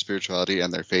keep their spirituality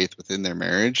and their faith within their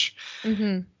marriage.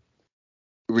 Mm-hmm.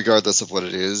 Regardless of what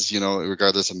it is,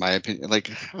 regardless of my opinion, like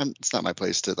it's not my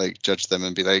place to like judge them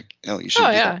and be like, oh, you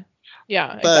shouldn't do that.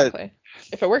 Yeah, exactly.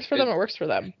 If it works for them, it works for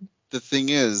them. The thing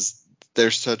is, they're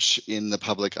such in the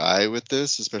public eye with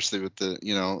this, especially with the,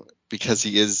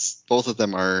 because both of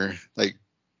them are like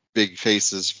big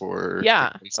faces for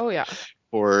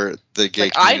for the gay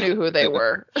community. I knew who they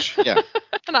were. Yeah.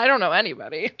 And I don't know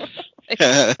anybody.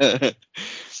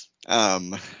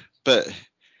 But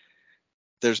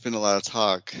there's been a lot of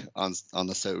talk on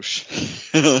the soch.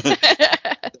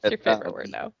 That's your favorite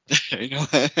word now. I know.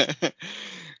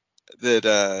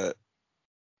 That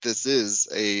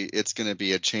it's going to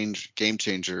be a game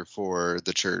changer for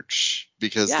the church,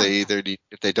 because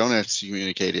if they don't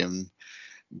excommunicate him,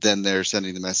 then they're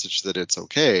sending the message that it's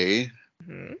okay,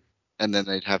 and then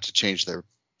they'd have to change their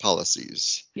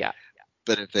policies. Yeah.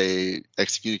 But if they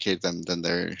excommunicate them, then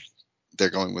they're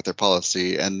going with their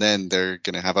policy, and then they're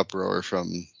going to have uproar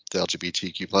from the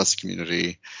LGBTQ plus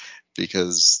community,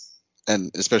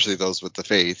 and especially those with the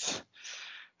faith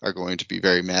are going to be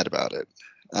very mad about it.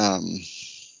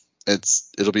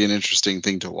 It'll be an interesting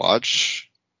thing to watch.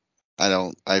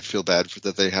 I feel bad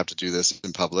that they have to do this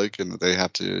in public, and that they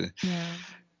have to,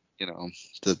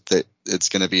 that it's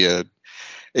going to be it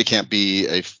can't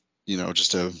be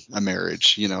just a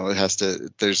marriage.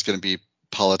 There's going to be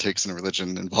politics and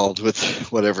religion involved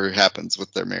with whatever happens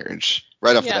with their marriage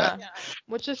right off the bat.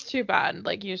 Which is too bad.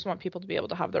 Like, you just want people to be able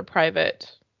to have their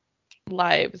private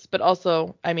lives, but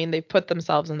also, I mean, they've put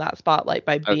themselves in that spotlight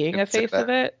by being a face of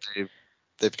it.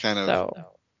 They've kind of,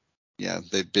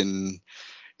 they've been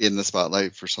in the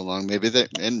spotlight for so long. Maybe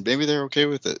they're okay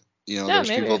with it. There's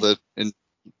people that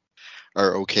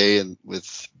are okay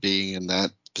with being in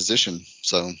that position.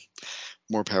 So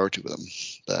more power to them.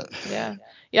 But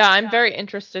I'm very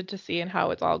interested to see in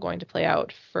how it's all going to play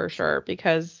out, for sure,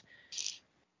 because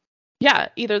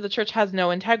either the church has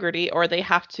no integrity, or they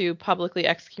have to publicly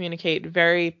excommunicate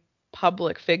very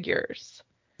public figures.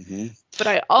 Mm-hmm. But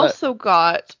I also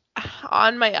got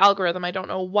on my algorithm, I don't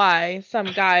know why,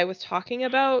 some guy was talking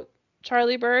about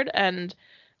Charlie Bird and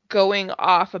going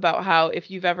off about how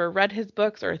if you've ever read his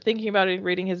books or thinking about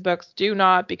reading his books, do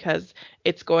not, because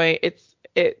it's going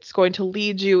to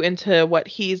lead you into what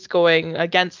he's going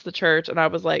against the church. And I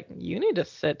was like, you need to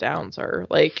sit down, sir.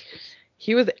 Like,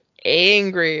 he was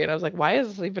angry, and I was like, why is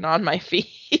this even on my feed?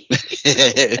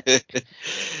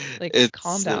 Like,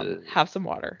 calm down, have some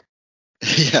water.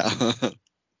 Yeah.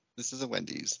 This is a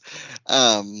Wendy's.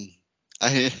 I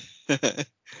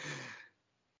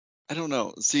don't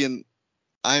know. See, and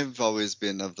I've always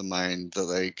been of the mind that,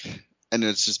 like, and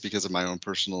it's just because of my own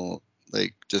personal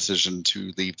like decision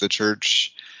to leave the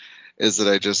church, is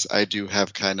that I do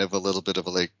have kind of a little bit of a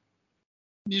like,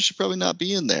 you should probably not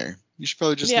be in there. You should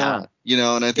probably just not,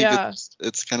 and I think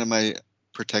it's kind of my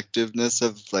protectiveness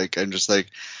of like, I'm just like,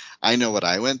 I know what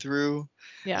I went through,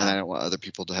 and I don't want other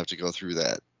people to have to go through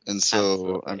that. And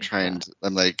so I'm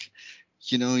I'm like,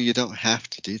 you don't have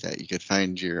to do that. You could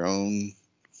find your own,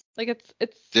 like,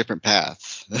 it's different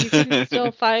path. You can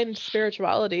still find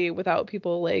spirituality without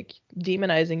people like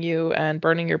demonizing you and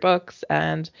burning your books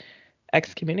and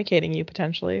excommunicating you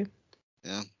potentially.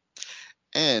 Yeah.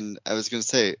 And I was going to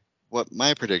say what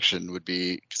my prediction would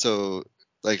be. So,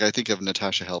 like, I think of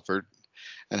Natasha Helfert,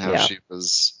 and how she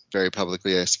was very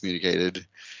publicly excommunicated.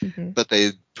 But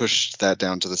they pushed that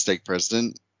down to the stake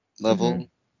president level.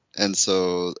 And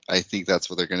so I think that's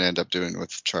what they're going to end up doing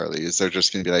with Charlie, is they're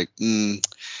just going to be like,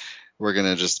 we're going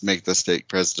to just make the stake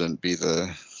president be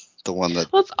the one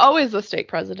that... Well, it's always the stake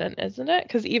president, isn't it?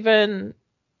 Because even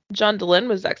John Dehlin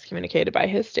was excommunicated by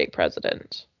his stake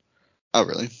president. Oh,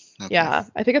 really? Okay. Yeah,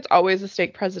 I think it's always the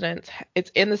stake president. It's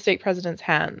in the stake president's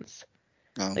hands.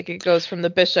 Oh. Like, it goes from the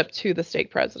bishop to the stake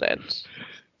president.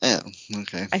 Oh,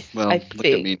 okay. I look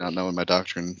at me not knowing my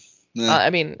doctrine. I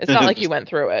mean, it's not like you went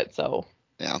through it, so...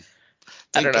 Yeah.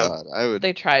 I don't know.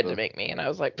 They tried to make me, and I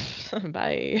was like,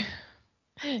 bye.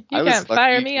 You can't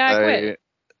fire me, I quit.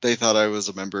 They thought I was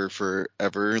a member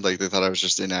forever. Like, they thought I was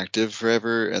just inactive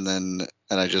forever, and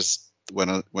I just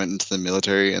went into the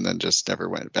military and then just never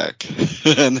went back.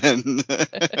 And then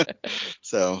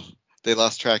so they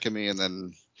lost track of me, and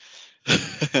then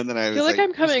I feel like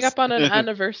I'm coming up on an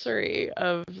anniversary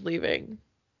of leaving.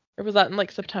 Or was that in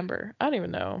like September? I don't even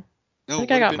know. No, I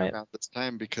think I got around this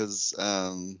time because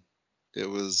it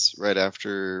was right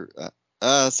after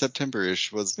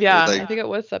September-ish was. Yeah, I think it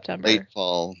was September. Late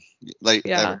fall,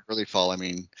 early fall. I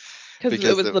mean, because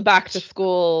it was the back to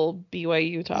school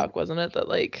BYU talk, wasn't it? That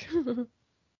like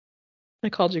I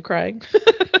called you crying.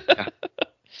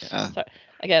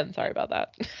 Yeah. Sorry about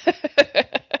that.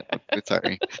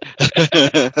 Sorry.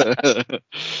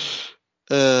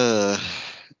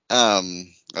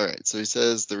 All right, so he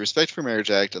says the Respect for Marriage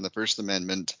Act and the First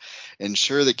Amendment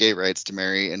ensure that gay rights to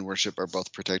marry and worship are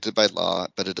both protected by law,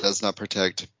 but it does not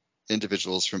protect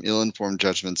individuals from ill-informed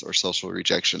judgments or social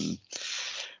rejection.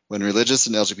 When religious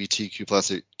and LGBTQ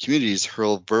plus communities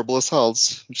hurl verbal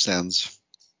assaults, which sounds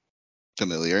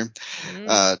familiar,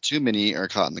 too many are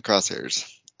caught in the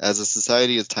crosshairs. As a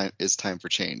society, it's time for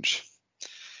change.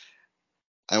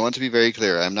 I want to be very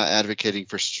clear. I'm not advocating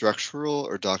for structural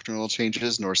or doctrinal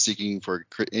changes, nor seeking for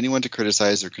anyone to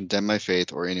criticize or condemn my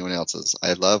faith or anyone else's.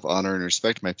 I love, honor, and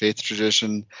respect my faith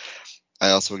tradition. I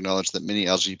also acknowledge that many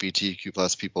LGBTQ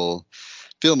plus people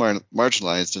feel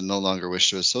marginalized and no longer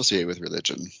wish to associate with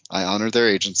religion. I honor their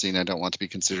agency, and I don't want to be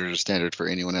considered a standard for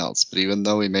anyone else. But even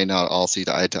though we may not all see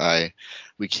eye to eye,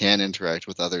 we can interact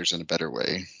with others in a better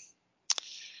way.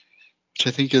 Which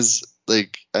I think is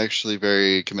like actually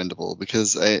very commendable,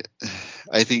 because I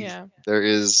think there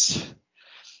is,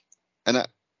 and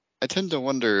I tend to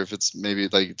wonder if it's maybe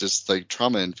like just like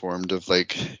trauma informed of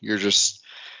like there's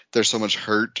so much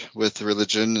hurt with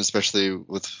religion, especially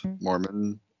with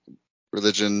Mormon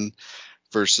religion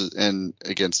versus and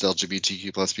against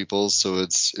LGBTQ plus people, so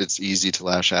it's easy to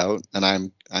lash out,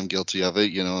 and I'm guilty of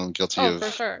it. I'm guilty of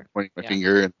for sure. pointing my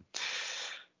finger, and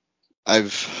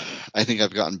I think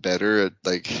I've gotten better at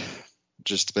like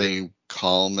just being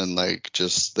calm and like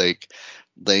just like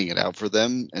laying it out for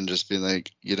them and just being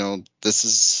like, this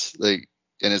is like,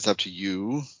 and it's up to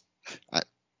you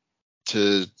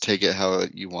to take it how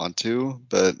you want to,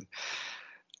 but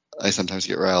I sometimes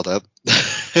get riled up.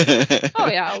 Oh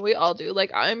yeah, we all do.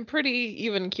 Like, I'm pretty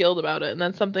even keeled about it, and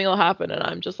then something will happen and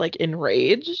I'm just like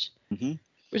enraged.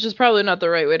 Which is probably not the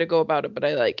right way to go about it, but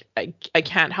I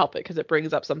can't help it because it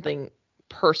brings up something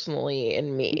personally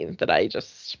in me that I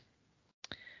just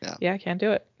I can't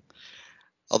do it.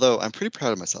 Although I'm pretty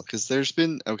proud of myself, because there's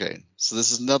been so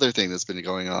this is another thing that's been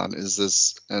going on, is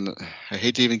this, and I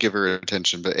hate to even give her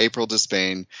attention, but April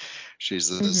Despain, she's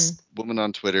this woman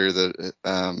on Twitter that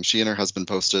she and her husband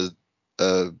posted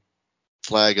a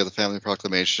flag of the Family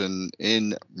Proclamation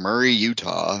in Murray,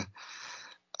 Utah,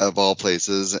 of all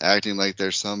places, acting like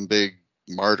there's some big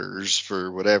martyrs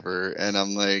for whatever, and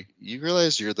I'm like, you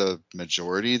realize you're the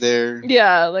majority there?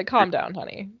 Yeah, like, calm down,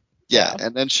 honey. Yeah,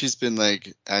 and then she's been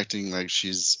like acting like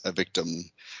she's a victim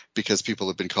because people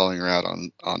have been calling her out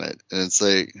on it, and it's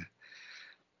like,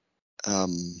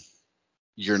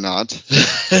 you're not.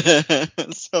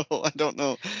 So I don't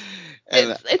know.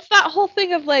 And it's that whole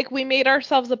thing of like, we made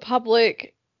ourselves a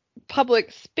public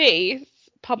space,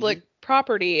 public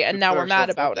property, and now we're mad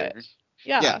about it.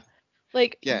 Yeah.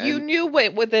 Like, you knew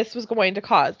what this was going to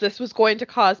cause. This was going to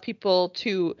cause people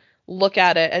to look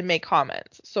at it and make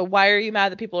comments. So why are you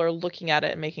mad that people are looking at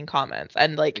it and making comments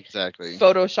and like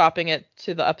photoshopping it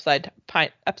to the upside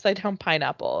down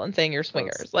pineapple and saying you're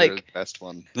swingers? That's like the best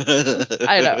one.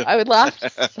 I know. I would laugh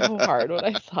so hard when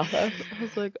I saw that. I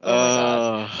was like, oh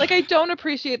my god. Like, I don't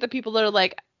appreciate the people that are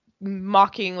like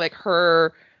mocking like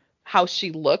her, how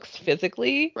she looks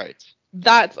physically. Right.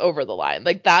 That's over the line.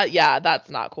 Like that, that's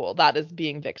not cool. That is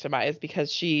being victimized,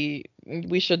 because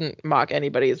we shouldn't mock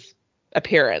anybody's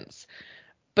appearance.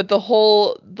 But the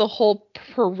whole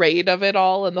parade of it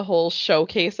all and the whole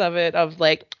showcase of it of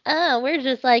like, oh, we're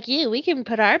just like you. We can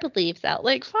put our beliefs out.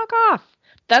 Like, fuck off.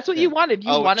 That's what you wanted.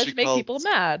 You wanted to make people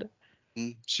mad.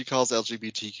 She calls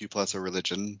LGBTQ plus a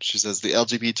religion. She says the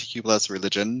LGBTQ plus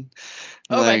religion.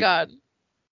 Oh my God.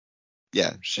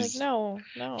 Yeah, she's like,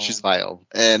 no. She's vile.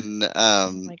 And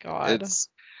oh my God.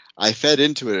 I fed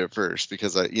into it at first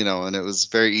because and it was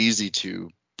very easy to.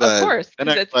 But of course,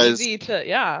 because it's easy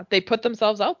to, they put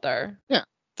themselves out there. Yeah.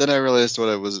 Then I realized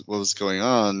what was going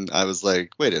on. I was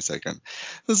like, wait a second.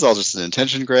 This is all just an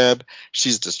attention grab.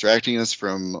 She's distracting us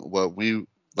from what we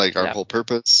like, our whole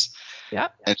purpose. Yeah.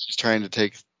 And she's trying to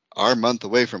take our month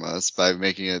away from us by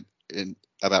making it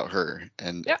about her.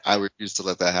 And I refused to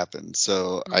let that happen.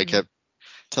 So I kept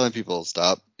telling people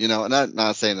stop, and I'm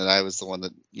not saying that I was the one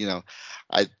that,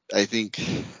 I think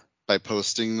by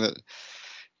posting that,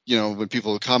 when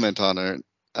people would comment on it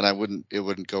and it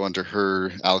wouldn't go under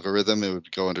her algorithm, it would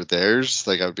go under theirs.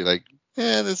 Like I would be like,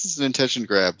 this is an attention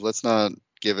grab. Let's not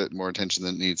give it more attention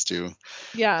than it needs to.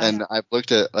 Yeah. And I've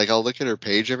looked at, I'll look at her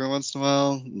page every once in a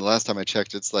while. And the last time I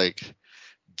checked, it's like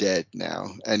dead now.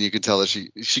 And you can tell that she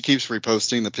keeps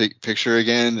reposting the picture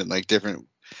again and like different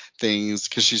things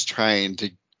because she's trying to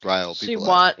rile people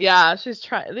she's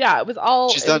trying. Yeah, it was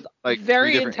all. She's done like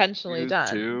very intentionally done.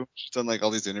 Too. She's done like all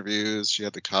these interviews. She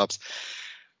had the cops.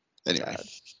 Anyway,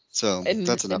 so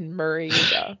that's enough. In Murray,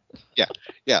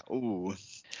 yeah. Ooh.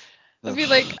 I'd be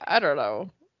like, I don't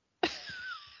know.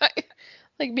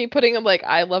 Like me putting a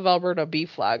I love Alberta B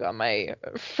flag on my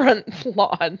front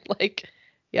lawn. Like,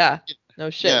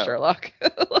 no shit, Sherlock.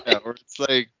 Or it's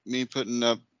like me putting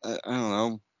up, I don't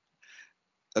know,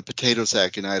 a potato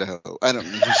sack in Idaho. I don't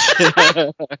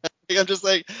know. I'm just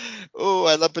like, oh,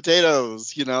 I love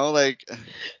potatoes, like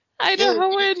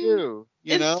Idahoan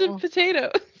instant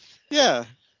potatoes. Yeah.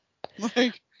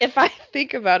 Like, if I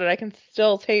think about it, I can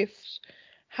still taste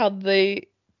how they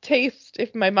taste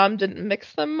if my mom didn't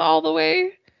mix them all the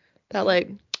way. That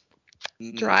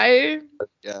dry.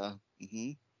 Yeah.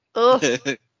 Mm-hmm. Ugh.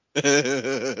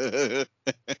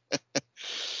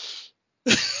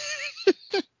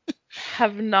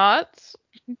 Have not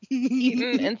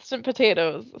eaten instant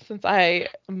potatoes since I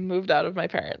moved out of my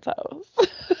parents' house.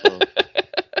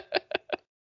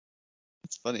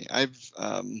 It's funny.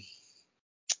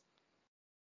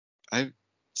 I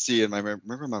see, and I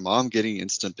remember my mom getting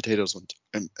instant potatoes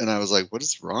and I was like, what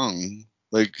is wrong?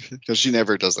 Like, because she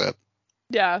never does that.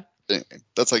 Yeah. Anyway,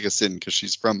 that's like a sin because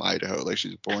she's from Idaho. Like,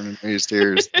 she's born and raised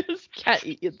here. Can't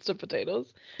eat instant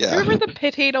potatoes. Yeah. Remember the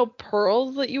potato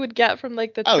pearls that you would get from the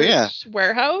church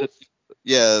warehouse?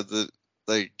 Yeah,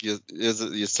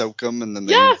 you soak them and then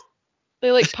they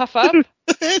puff up.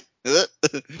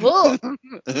 Oh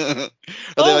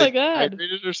my God!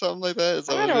 Hydrated or something like that?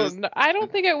 I don't know. I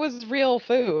don't think it was real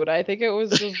food. I think it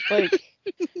was just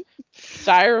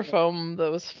styrofoam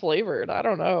that was flavored. I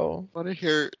don't know. Want to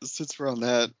hear, since we're on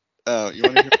that? You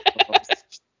want to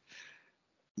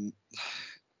hear?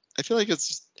 I feel like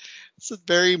it's a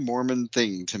very Mormon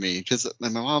thing to me because my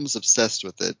mom's obsessed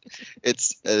with it.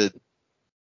 It's a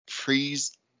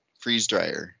freeze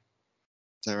dryer.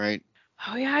 Is that right?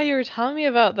 Oh yeah, you were telling me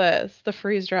about this. The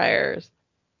freeze dryers.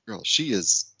 Girl, she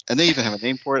is, and they even have a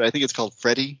name for it. I think it's called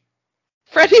Freddy.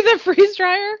 Freddy the freeze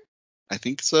dryer? I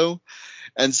think so.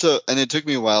 And it took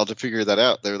me a while to figure that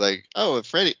out. They're like, oh,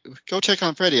 Freddy, go check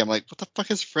on Freddy. I'm like, what the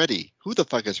fuck is Freddy? Who the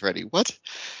fuck is Freddy? What?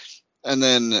 And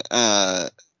then,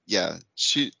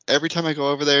 she, every time I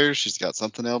go over there, she's got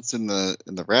something else in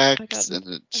the racks,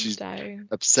 and she's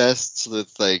obsessed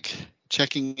with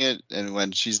checking it. And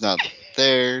when she's not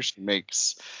there, she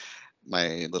makes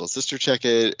my little sister check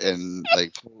it, and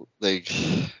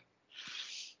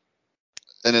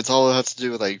and it's all has to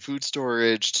do with food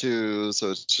storage too.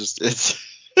 So it's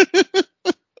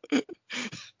I'm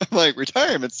like,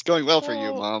 retirement's going well for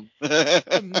you, Mom.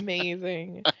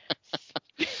 Amazing.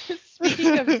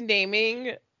 Speaking of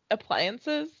naming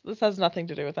appliances, this has nothing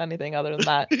to do with anything other than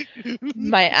that.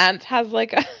 My aunt has a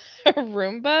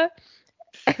Roomba,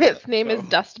 and its name is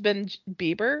Dustbin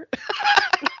Bieber.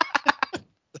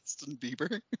 Dustin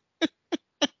Bieber.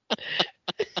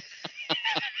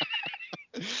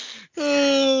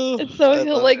 And so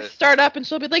he'll start up and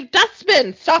she'll be like,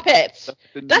 Dustbin, stop it.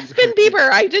 Dustbin Bieber,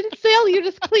 I didn't tell you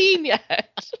to clean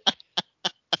yet.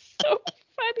 So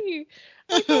funny.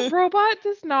 The robot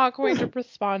is not going to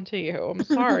respond to you. I'm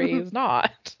sorry, he's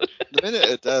not. The minute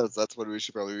it does, that's when we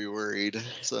should probably be worried.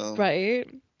 So right.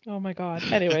 Oh my God.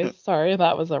 Anyways, sorry,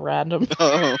 that was a random.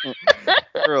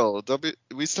 Girl,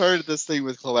 we started this thing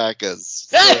with cloacas.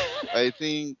 So I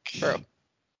think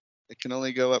it can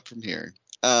only go up from here.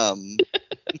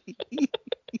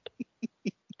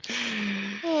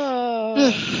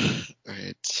 Oh. All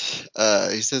right.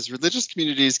 He says religious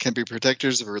communities can be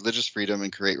protectors of religious freedom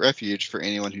and create refuge for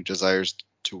anyone who desires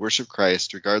to worship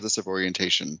Christ, regardless of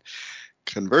orientation.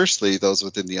 Conversely, those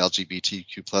within the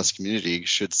LGBTQ plus community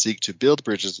should seek to build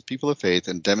bridges with people of faith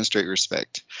and demonstrate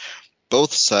respect.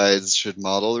 Both sides should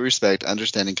model the respect,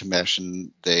 understanding,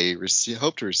 compassion they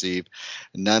hope to receive.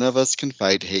 None of us can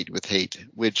fight hate with hate,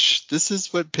 which this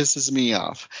is what pisses me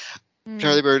off.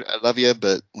 Charlie Bird, I love you,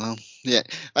 but, well, yeah,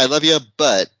 I love you,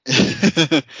 but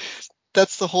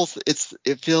that's the whole,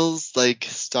 it feels like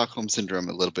Stockholm Syndrome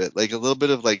a little bit, like a little bit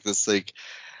of like this, like,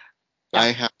 I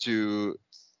have to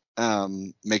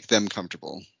make them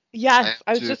comfortable. Yes,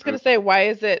 I was just going to say, why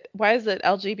is it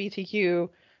LGBTQ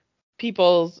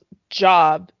people's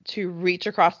job to reach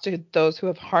across to those who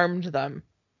have harmed them?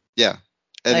 Yeah.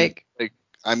 And like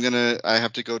I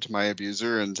have to go to my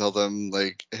abuser and tell them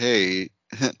like, hey,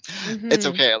 it's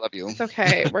okay, I love you. It's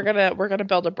okay. We're gonna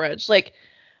build a bridge. Like,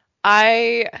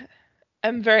 I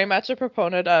am very much a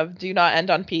proponent of do not end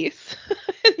on peace.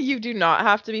 You do not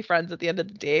have to be friends at the end of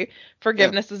the day.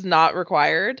 Forgiveness is not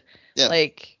required. Yeah.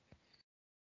 Like,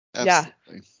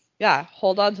 absolutely. Yeah.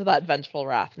 Hold on to that vengeful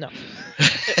wrath. No,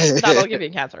 that'll give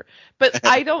you cancer. But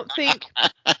I don't think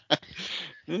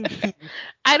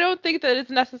that it's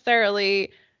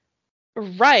necessarily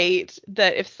right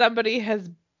that if somebody has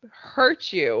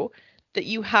hurt you, that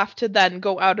you have to then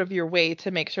go out of your way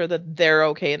to make sure that they're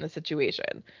okay in the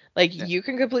situation. Like, you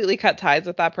can completely cut ties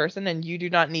with that person and you do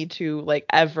not need to like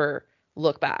ever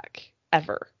look back,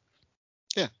 ever.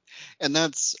 Yeah. And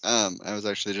that's I was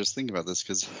actually just thinking about this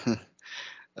because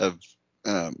of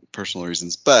personal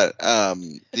reasons, but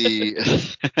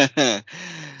the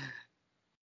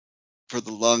for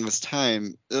the longest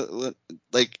time,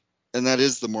 like, and that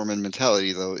is the Mormon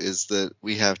mentality, though, is that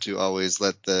we have to always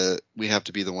we have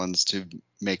to be the ones to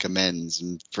make amends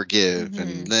and forgive,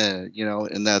 and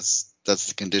and that's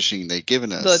the conditioning they've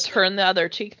given us. The turn the other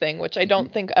cheek thing, which I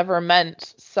don't think ever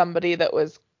meant somebody that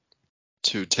was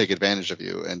to take advantage of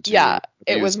you and to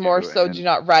it was more so do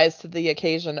not rise to the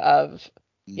occasion of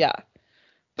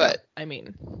but I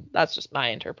mean, that's just my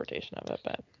interpretation of it.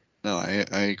 But no,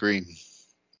 I agree.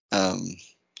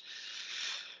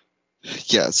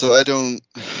 So I don't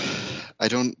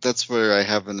that's where I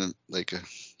have a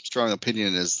strong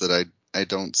opinion, is that I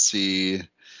don't see,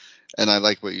 and I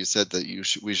like what you said, that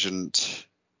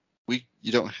we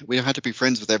don't have to be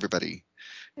friends with everybody.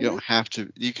 You don't have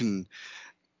to, you can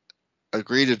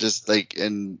agree to just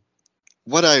in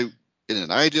an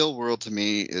ideal world to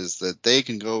me is that they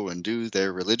can go and do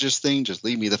their religious thing, just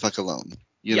leave me the fuck alone.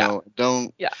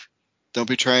 Don't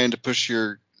be trying to push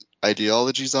your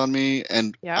ideologies on me,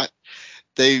 and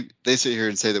they sit here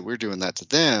and say that we're doing that to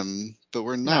them, but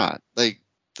we're not.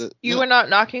 You are not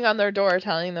knocking on their door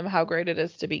telling them how great it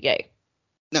is to be gay.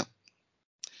 No.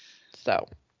 So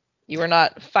you are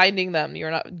not finding them.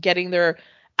 You're not getting their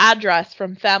address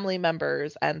from family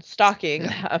members and stalking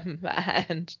them.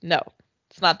 And no,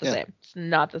 it's not the same. It's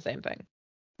not the same thing.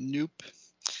 Nope.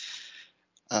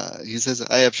 He says,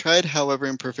 I have tried, however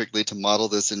imperfectly, to model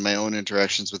this in my own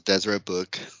interactions with Deseret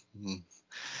Book.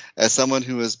 As someone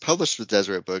who has published with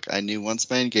Deseret Book, I knew once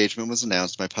my engagement was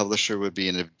announced, my publisher would be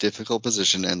in a difficult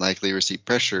position and likely receive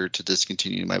pressure to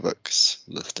discontinue my books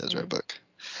with Deseret Book.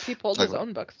 He pulled his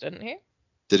own books, didn't he?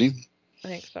 Did he? I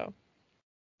think so.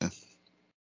 Yeah.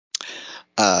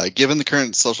 Given the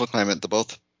current social climate, the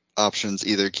both options,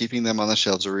 either keeping them on the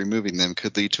shelves or removing them,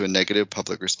 could lead to a negative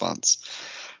public response.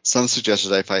 Some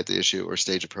suggested I fight the issue or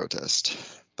stage a protest.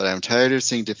 But I'm tired of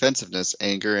seeing defensiveness,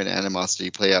 anger, and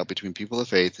animosity play out between people of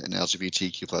faith and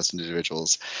LGBTQ plus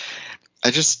individuals.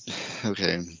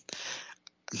 Okay.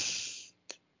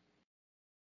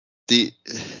 The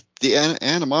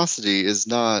animosity is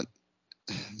not,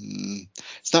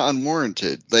 it's not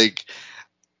unwarranted. Like,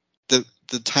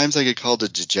 the times I get called a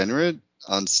degenerate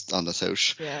on the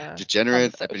Soch.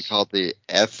 Degenerate. I've been called the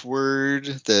F word,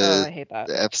 I hate that.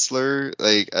 the F slur.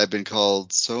 Like, I've been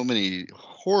called so many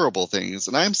horrible things,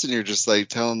 and I'm sitting here just like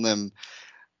telling them,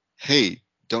 hey,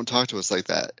 don't talk to us like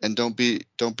that, and don't be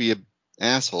an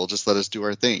asshole. Just let us do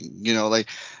our thing.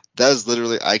 That is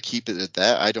literally, I keep it at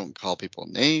that. I don't call people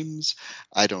names.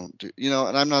 I don't do,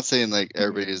 and I'm not saying like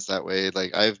everybody is that way.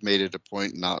 Like, I've made it a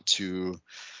point not to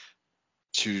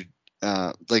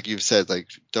like you've said, like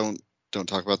don't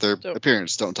talk about their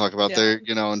appearance. Don't talk about their,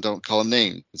 and don't call them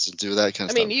names. Do that kind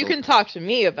of stuff. I mean, you can talk to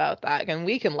me about that, and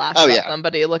we can laugh about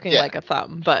somebody looking like a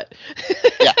thumb, but.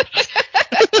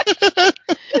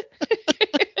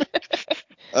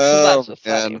 That's just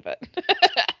funny, but.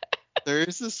 There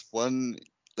is this one,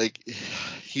 like,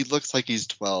 he looks like he's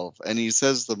 12, and he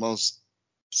says the most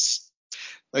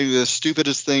like the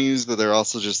stupidest things, but they're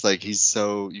also just like you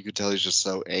could tell he's just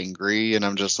so angry, and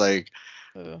I'm just like,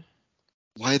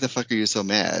 why the fuck are you so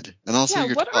mad? And also,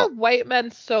 what are white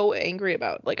men so angry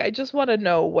about? Like, I just want to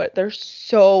know what they're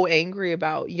so angry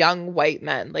about. Young white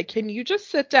men, like, can you just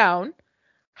sit down,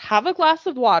 have a glass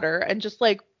of water, and just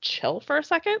like chill for a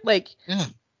second? Like,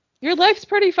 your life's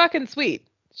pretty fucking sweet.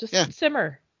 Just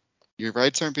simmer. Your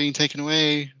rights aren't being taken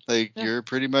away. Like, you're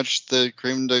pretty much the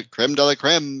creme de la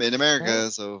creme in America,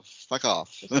 so fuck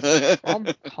off.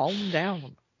 Just calm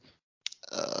down.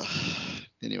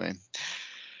 Anyway.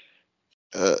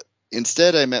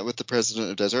 Instead, I met with the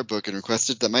president of Deseret Book and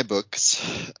requested that my books,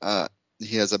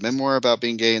 he has a memoir about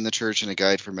being gay in the church and a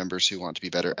guide for members who want to be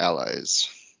better allies.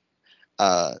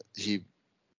 He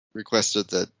requested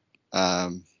that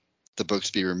the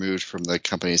books be removed from the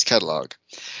company's catalog.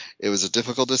 It was a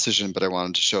difficult decision, but I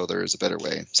wanted to show there is a better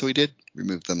way. So we did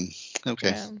remove them.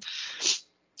 Okay. Yeah.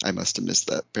 I must have missed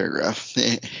that paragraph.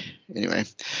 Anyway,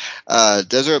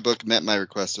 Deseret Book met my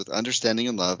request with understanding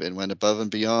and love and went above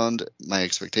and beyond my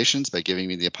expectations by giving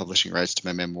me the publishing rights to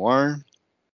my memoir,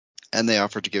 and they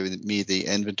offered to give me the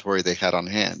inventory they had on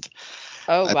hand.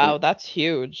 Oh, wow, that's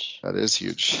huge. That is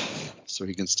huge. So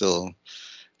he can still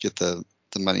get the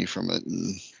money from it.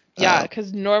 And, yeah,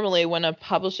 because normally when a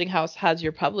publishing house has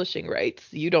your publishing rights,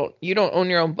 you don't own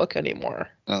your own book anymore.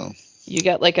 Oh. You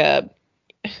get like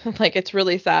it's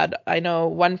really sad. I know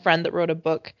one friend that wrote a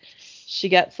book. She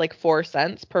gets like 4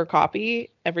 cents per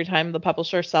copy every time the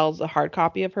publisher sells a hard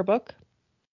copy of her book.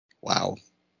 Wow.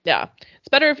 Yeah. It's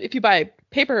better if you buy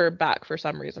paperback for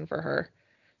some reason for her.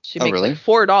 She makes really? like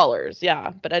 $4.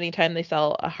 Yeah. But anytime they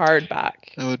sell a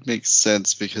hardback. That would make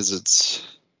sense because it's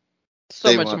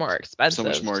so much more expensive. So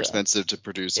much more expensive to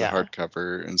produce a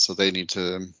hardcover. And so they need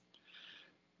to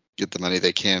get the money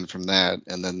they can from that.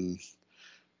 And then,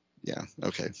 yeah,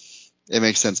 okay. It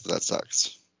makes sense, but that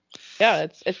sucks. Yeah,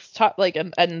 it's tough. Like,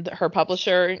 and her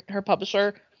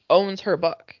publisher owns her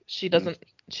book. She doesn't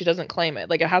claim it.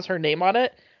 Like, it has her name on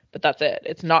it, but that's it.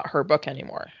 It's not her book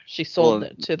anymore. She sold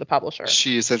it to the publisher.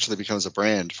 She essentially becomes a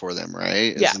brand for them,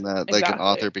 right? Yeah, isn't that like an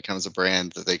author becomes a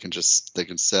brand that they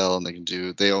can sell and they can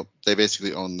do? They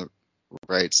basically own the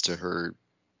rights to her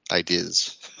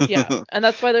ideas. Yeah, and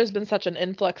that's why there's been such an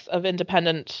influx of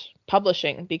independent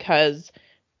publishing, because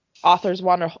authors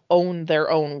want to own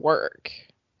their own work.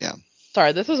 Yeah.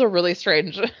 Sorry, this was a really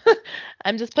strange.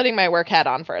 I'm just putting my work hat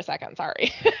on for a second.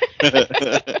 Sorry.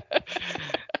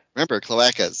 Remember,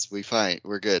 cloacas.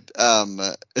 We're good.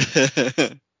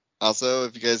 Also,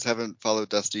 if you guys haven't followed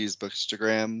Dusty's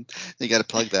Bookstagram, you got to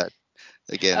plug that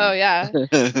again. Oh yeah,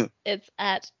 it's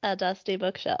at a Dusty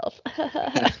Bookshelf.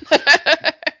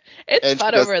 It's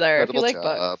fun over there if you like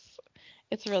books.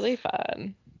 It's really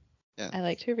fun. Yeah, I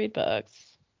like to read books.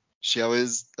 She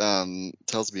always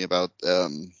tells me about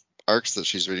arcs that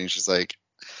she's reading. She's like,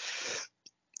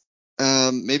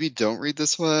 maybe don't read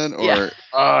this one, or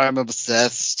I'm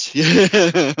obsessed.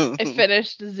 I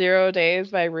finished 0 Days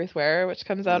by Ruth Ware, which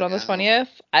comes out on the 20th.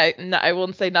 I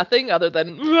won't say nothing other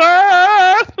than so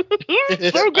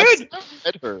good. I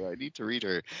read her. I need to read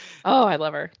her. Oh, I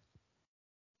love her.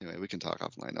 Anyway, we can talk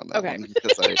offline on that one.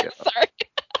 Sorry.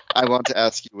 I want to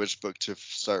ask you which book to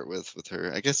start with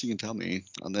her. I guess you can tell me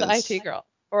on this. The IT Girl,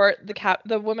 or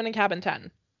the Woman in Cabin 10.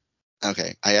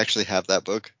 Okay, I actually have that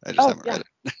book. I just haven't read it.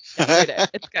 Read it.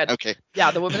 It's good. Okay.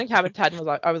 Yeah, The Woman in Cabin 10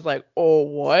 I was like, oh,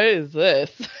 what is this?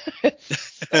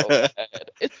 It's so good.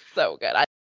 It's so good.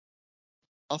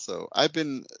 Also, I've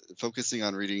been focusing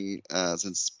on reading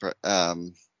since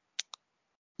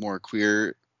more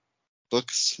queer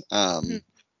books.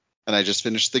 And I just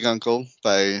finished The Guncle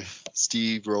by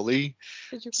Steve Rowley.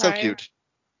 Did you cry? So cute.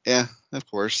 Yeah, of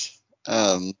course.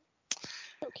 So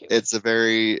cute.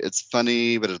 It's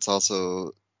funny, but it's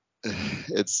also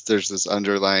there's this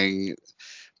underlying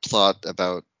plot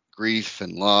about grief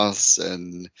and loss,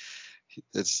 and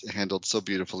it's handled so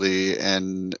beautifully.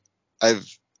 And the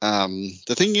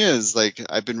thing is, like,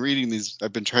 I've been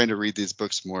trying to read these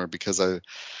books more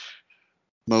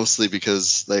mostly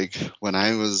because like when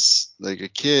I was like a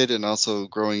kid and also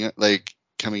growing up, like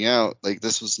coming out, like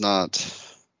this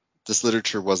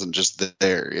literature wasn't just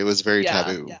there. It was very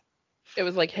taboo. Yeah. It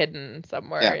was like hidden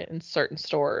somewhere in certain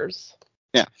stores.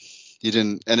 Yeah. You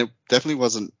didn't, and it definitely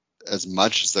wasn't as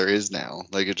much as there is now.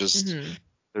 Like it just,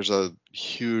 there's a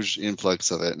huge influx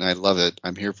of it and I love it.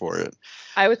 I'm here for it.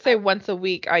 I would say once a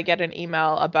week I get an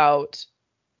email about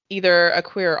either a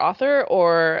queer author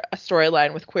or a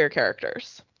storyline with queer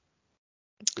characters.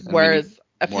 Whereas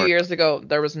a few years ago,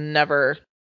 there was never.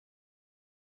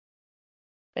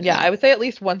 And I would say at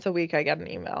least once a week I get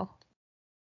an email.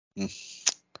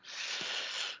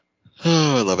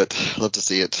 Oh, I love it. Love to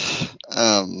see it.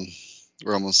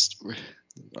 We're almost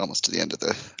to the end of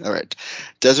the. All right,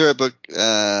 Deseret Book.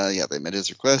 Yeah, they met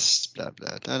his request. Blah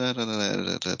blah da da da da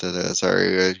da da da da.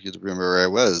 Sorry, I could remember where I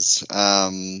was.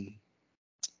 Hi,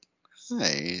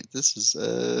 this is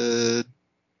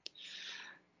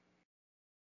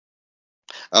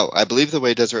Oh, I believe the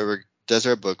way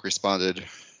Deseret Book responded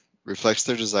reflects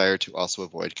their desire to also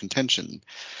avoid contention.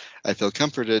 I feel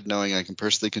comforted knowing I can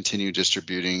personally continue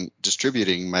distributing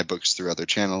my books through other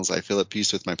channels. I feel at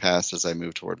peace with my past as I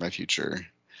move toward my future.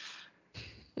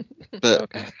 But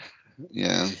okay.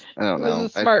 Yeah, I don't know. It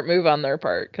was a smart move on their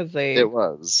part because it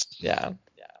was. Yeah.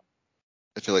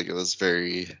 I feel like it was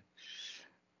very.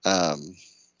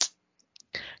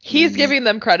 He's giving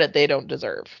them credit they don't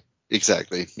deserve.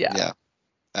 Exactly. Yeah.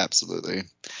 Absolutely.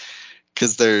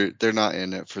 Because they're not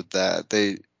in it for that.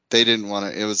 They didn't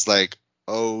want to. It was like,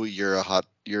 oh, you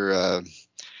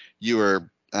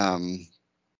are.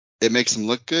 It makes them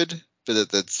look good, but at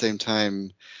the same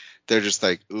time, they're just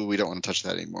like, ooh, we don't want to touch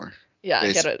that anymore. Yeah,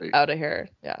 basically. Get it out of here.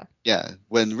 Yeah. Yeah.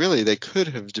 When really they could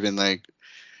have been like,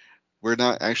 we're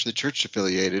not actually church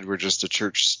affiliated. We're just a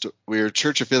church. We're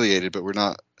church affiliated, but we're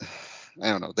not. I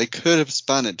don't know. They could have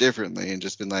spun it differently and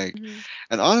just been like,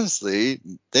 and honestly,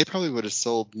 they probably would have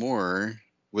sold more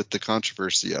with the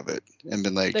controversy of it and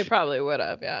been like. They probably would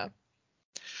have, yeah.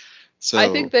 So I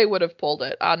think they would have pulled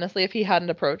it. Honestly, if he hadn't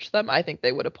approached them, I think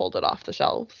they would have pulled it off the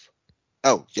shelves.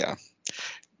 Oh, yeah.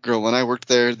 Girl, when I worked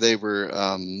there, they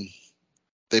were,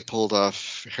 they pulled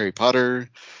off Harry Potter.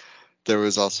 There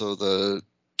was also the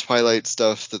Twilight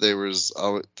stuff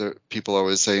that people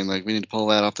always saying, like, we need to pull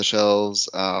that off the shelves.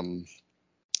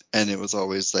 And it was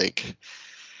always like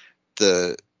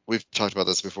we've talked about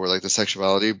this before, like the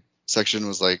sexuality section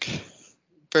was like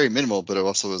very minimal, but it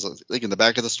also was like in the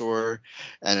back of the store,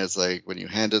 and it's like when you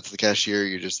hand it to the cashier,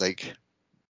 you're just like,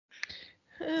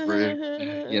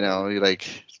 you like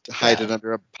hide it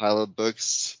under a pile of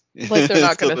books. Like they're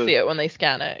not going to see it when they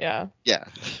scan it. Yeah. Yeah.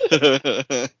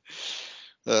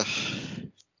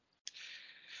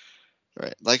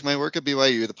 Right. Like my work at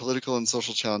BYU, the political and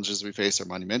social challenges we face are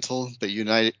monumental, but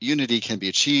unity can be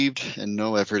achieved and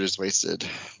no effort is wasted.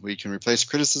 We can replace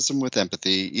criticism with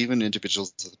empathy. Even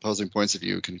individuals with opposing points of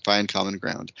view can find common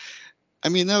ground. I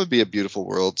mean, that would be a beautiful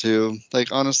world too.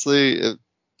 Like, honestly,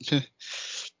 and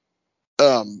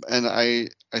I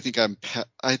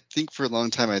think for a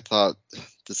long time I thought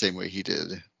the same way he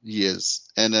did. He is.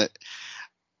 And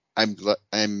I don't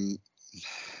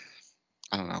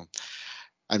know.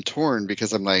 I'm torn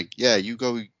because I'm like, yeah, you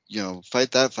go,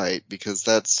 fight that fight because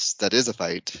that is a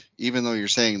fight. Even though you're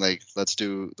saying like, let's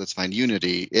find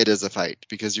unity, it is a fight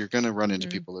because you're going to run into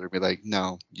people that are be like,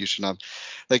 no, you should not.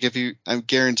 Like I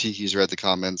guarantee he's read the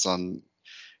comments on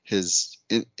his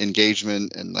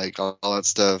engagement and like all that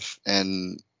stuff.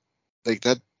 And like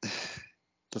that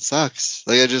sucks.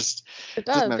 Like it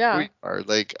does, yeah. who you are.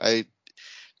 Like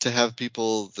to have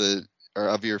people that are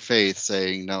of your faith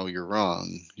saying, no, you're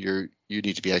wrong. You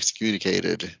need to be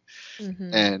excommunicated.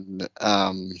 And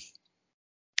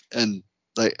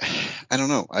like, I don't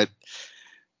know.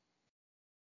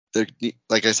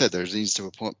 Like I said, there needs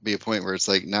to be a point where it's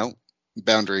like, no,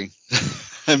 boundary.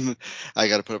 I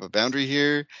got to put up a boundary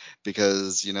here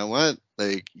because you know what?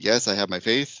 Like, yes, I have my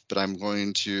faith, but I'm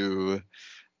going to,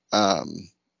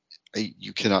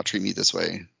 you cannot treat me this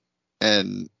way.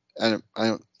 And I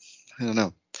don't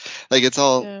know. Like it's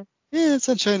all it's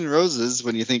sunshine and roses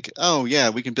when you think, oh yeah,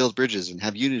 we can build bridges and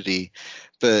have unity,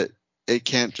 but it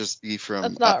can't just be from.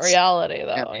 That's not reality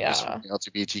though. Yeah. Just from the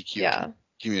LGBTQ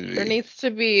community. There needs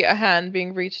to be a hand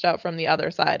being reached out from the other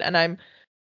side, and I think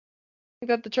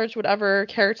that the church would ever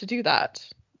care to do that.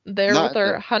 They're with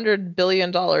their $100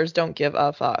 billion don't give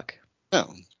a fuck.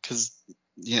 No, because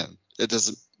it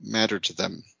doesn't matter to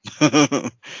them.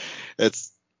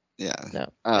 It's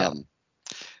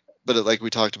but like we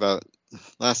talked about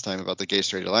last time about the gay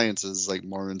straight alliances, like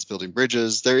Mormons building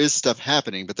bridges, there is stuff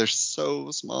happening, but they're so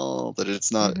small that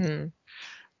it's not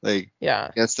like,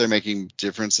 yes, they're making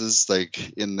differences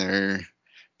like in their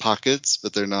pockets,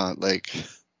 but they're not like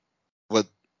what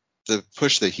the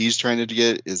push that he's trying to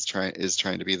get is trying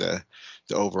to be the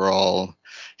overall.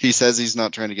 He says he's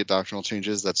not trying to get doctrinal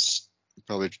changes. That's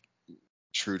probably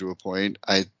true to a point.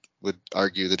 I would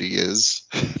argue that he is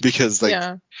because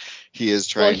he is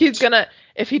trying. Well, he's gonna,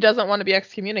 if he doesn't want to be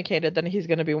excommunicated, then he's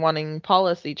gonna be wanting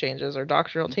policy changes or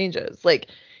doctrinal changes. Like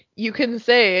you can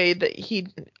say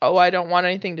that I don't want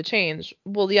anything to change.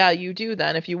 Well, yeah, you do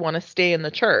then if you want to stay in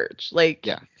the church. Like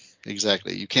yeah,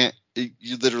 exactly.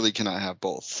 You literally cannot have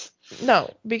both.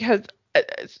 No, because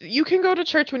You can go to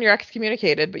church when you're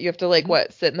excommunicated, but you have to like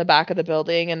sit in the back of the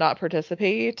building and not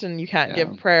participate, and you can't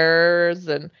give prayers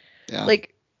and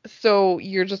like, so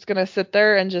you're just gonna sit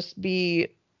there and just be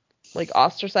like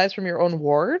ostracized from your own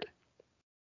ward.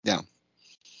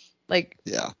 Like,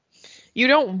 you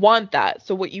don't want that.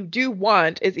 So what you do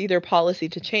want is either policy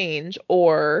to change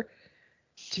or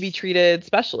to be treated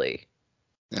specially.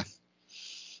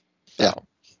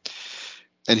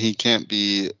 And he can't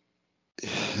be,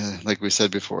 like we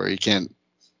said before, he can't.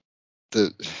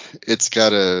 This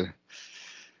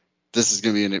is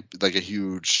gonna be like a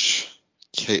huge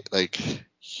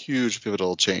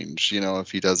pivotal change,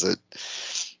 if he does it.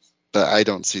 But I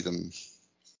don't see them.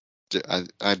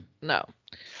 No.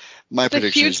 My it's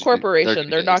prediction a huge corporation.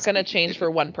 They're not going to change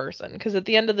for one person, because at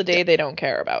the end of the day, they don't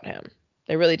care about him.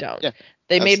 They really don't.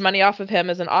 They made money off of him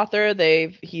as an author.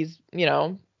 He's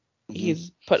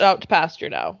put out to pasture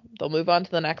now. They'll move on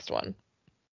to the next one.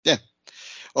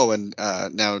 Oh, and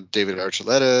now David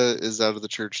Archuleta is out of the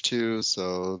church too,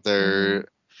 so they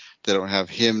don't have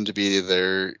him to be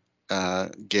their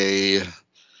gay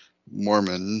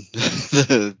Mormon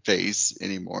face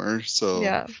anymore. So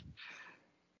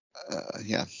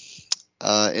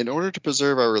in order to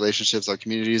preserve our relationships, our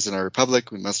communities, and our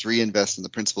republic, we must reinvest in the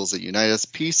principles that unite us: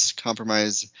 peace,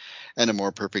 compromise, and a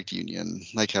more perfect union.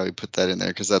 Like how we put that in there,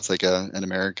 because that's like an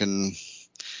American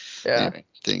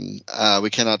thing. We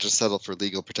cannot just settle for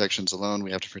legal protections alone.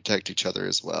 We have to protect each other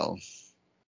as well.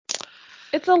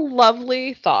 It's a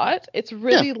lovely thought. It's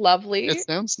really lovely. It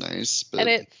sounds nice. But... And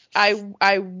it's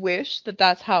I wish that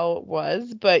that's how it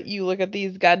was, but you look at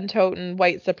these gun-toting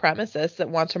white supremacists that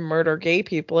want to murder gay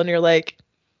people, and you're like,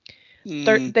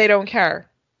 they don't care.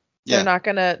 They're not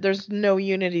gonna. There's no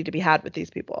unity to be had with these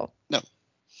people. No.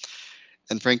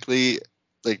 And frankly,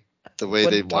 like the way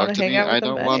they talk to me, I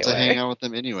don't want to hang out with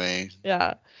them anyway.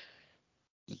 Yeah.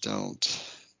 I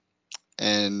don't.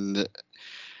 And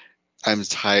I'm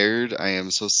tired. I am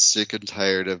so sick and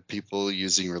tired of people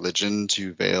using religion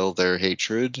to veil their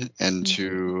hatred and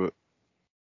to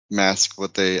mask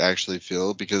what they actually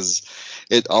feel, because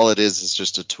all it is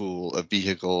just a tool, a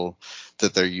vehicle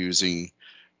that they're using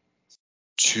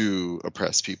to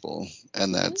oppress people.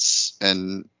 And that's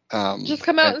just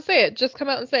come out and say it. Just come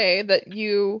out and say that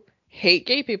you hate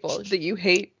gay people, that you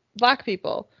hate black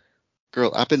people.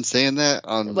 Girl, I've been saying that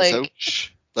on the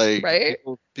couch. Like, right?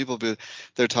 People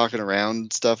they're talking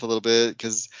around stuff a little bit,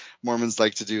 because Mormons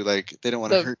like to do, like, they don't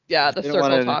want to hurt. Yeah, the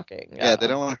circle talking. Yeah, they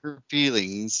don't want to hurt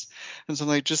feelings. And so I'm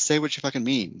like, just say what you fucking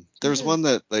mean. There's one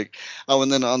that, like,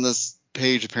 and then on this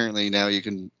page, apparently now you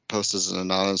can post as an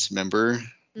anonymous member,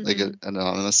 like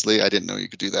anonymously. I didn't know you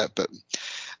could do that, but,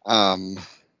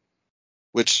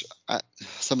 which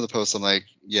some of the posts I'm like,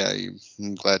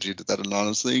 I'm glad you did that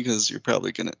anonymously, because you're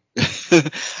probably gonna.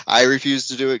 I refuse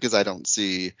to do it because I don't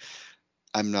see.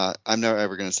 I'm never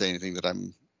ever gonna say anything that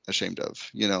I'm ashamed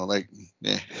of.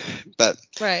 But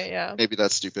right, yeah. Maybe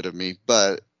that's stupid of me,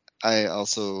 but I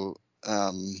also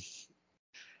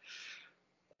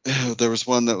there was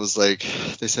one that was like,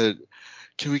 they said,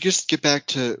 can we just get back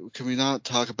to? Can we not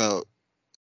talk about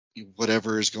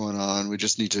whatever is going on? We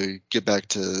just need to get back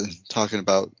to talking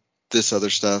about this other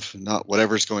stuff, not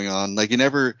whatever's going on. Like,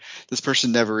 this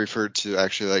person never referred to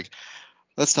actually, like,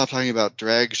 let's stop talking about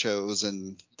drag shows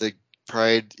and the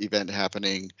Pride event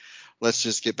happening. Let's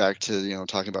just get back to,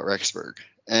 talking about Rexburg.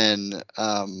 And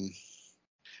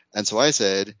so I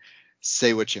said,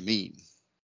 say what you mean.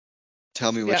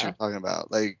 Tell me what you're talking about.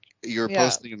 Like, you're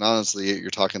posting anonymously, you're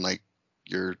talking like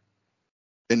you're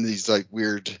in these like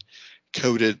weird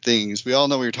coded things. We all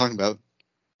know what you're talking about.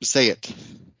 Just say it.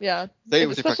 Yeah. Say it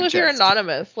with especially if your you're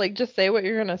anonymous. Like, just say what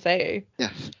you're gonna say. Yeah.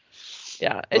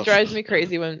 Yeah. It drives me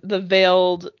crazy when the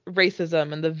veiled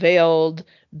racism and the veiled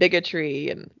bigotry,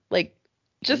 and like,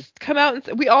 just come out and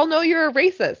say, we all know you're a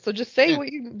racist, so just say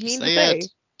what you mean to say.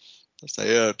 Just say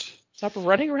it. Stop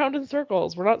running around in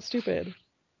circles. We're not stupid.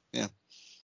 Yeah.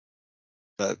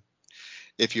 But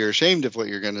if you're ashamed of what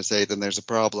you're going to say, then there's a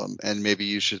problem, and maybe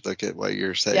you should look at what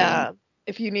you're saying. Yeah.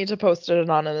 If you need to post it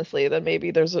anonymously, then maybe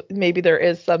there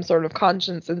is some sort of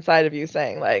conscience inside of you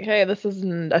saying, like, hey, this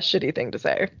isn't a shitty thing to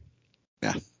say.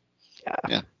 Yeah.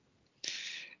 Yeah.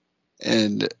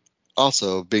 And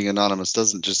also, being anonymous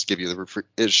doesn't just give you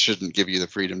it shouldn't give you the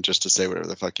freedom just to say whatever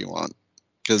the fuck you want,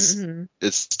 because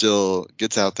it still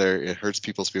gets out there. It hurts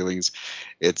people's feelings.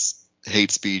 It's hate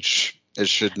speech. It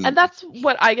shouldn't. And that's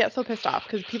what I get so pissed off,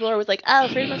 because people are always like, oh,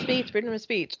 freedom of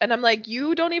speech. And I'm like,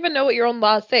 you don't even know what your own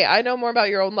laws say. I know more about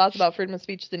your own laws about freedom of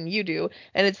speech than you do.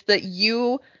 And it's that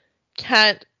you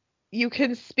can't you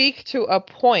can speak to a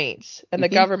point and the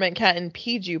government can't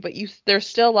impede you, but there's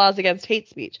still laws against hate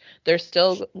speech. There's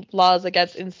still laws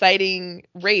against inciting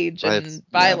rage and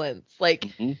violence. Like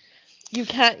you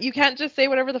can't just say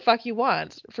whatever the fuck you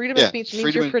want. Freedom of speech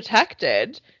means you're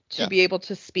protected to be able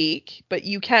to speak, but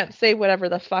you can't say whatever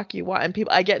the fuck you want. And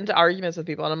I get into arguments with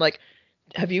people and I'm like,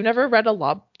 have you never read a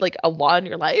law in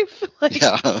your life? Like,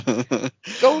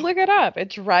 go look it up. It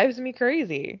drives me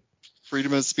crazy.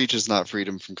 Freedom of speech is not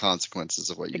freedom from consequences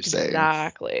of what you say.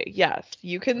 Exactly. Yes.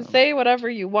 You can say whatever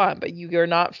you want, but you're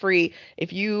not free.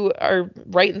 If you are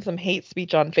writing some hate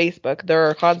speech on Facebook, there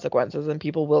are consequences and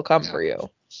people will come for you.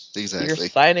 Exactly. You're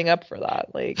signing up for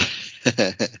that. Like.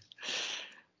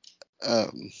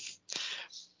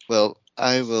 Well,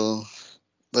 I will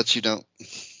let you know.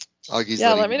 Augie's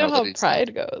let me know how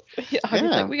Pride goes. Augie's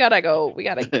like, we gotta go. We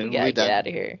gotta get out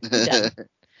of here.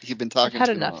 You've been talking I've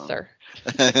had too enough, long. sir.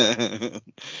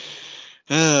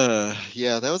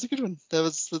 That was a good one.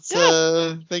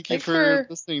 Thank you for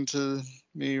listening to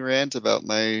me rant about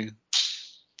the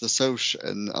Soch,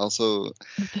 and also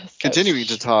continuing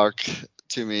to talk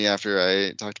to me after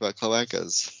I talked about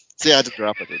cloacas. See, I had to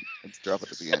drop it. At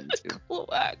the end too.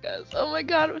 Cloacas. Oh my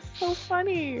god, it was so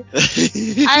funny.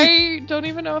 I don't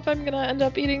even know if I'm gonna end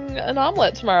up eating an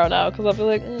omelet tomorrow now, because I'll be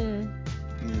like,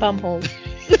 bumhole.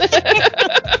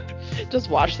 Just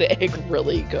watch the egg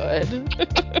really good.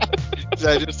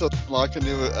 I just unlocked a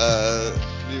new what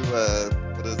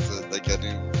is it, like a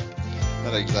new,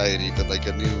 not anxiety, but like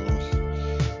a new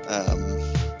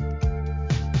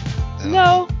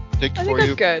no, pick I for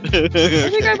think you. I'm good. I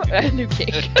think I'm a new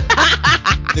cake.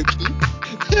 New key?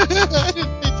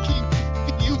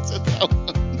 You said that one.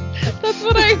 That's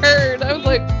what I heard. I was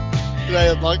like, did I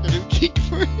unlock a new key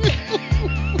for you?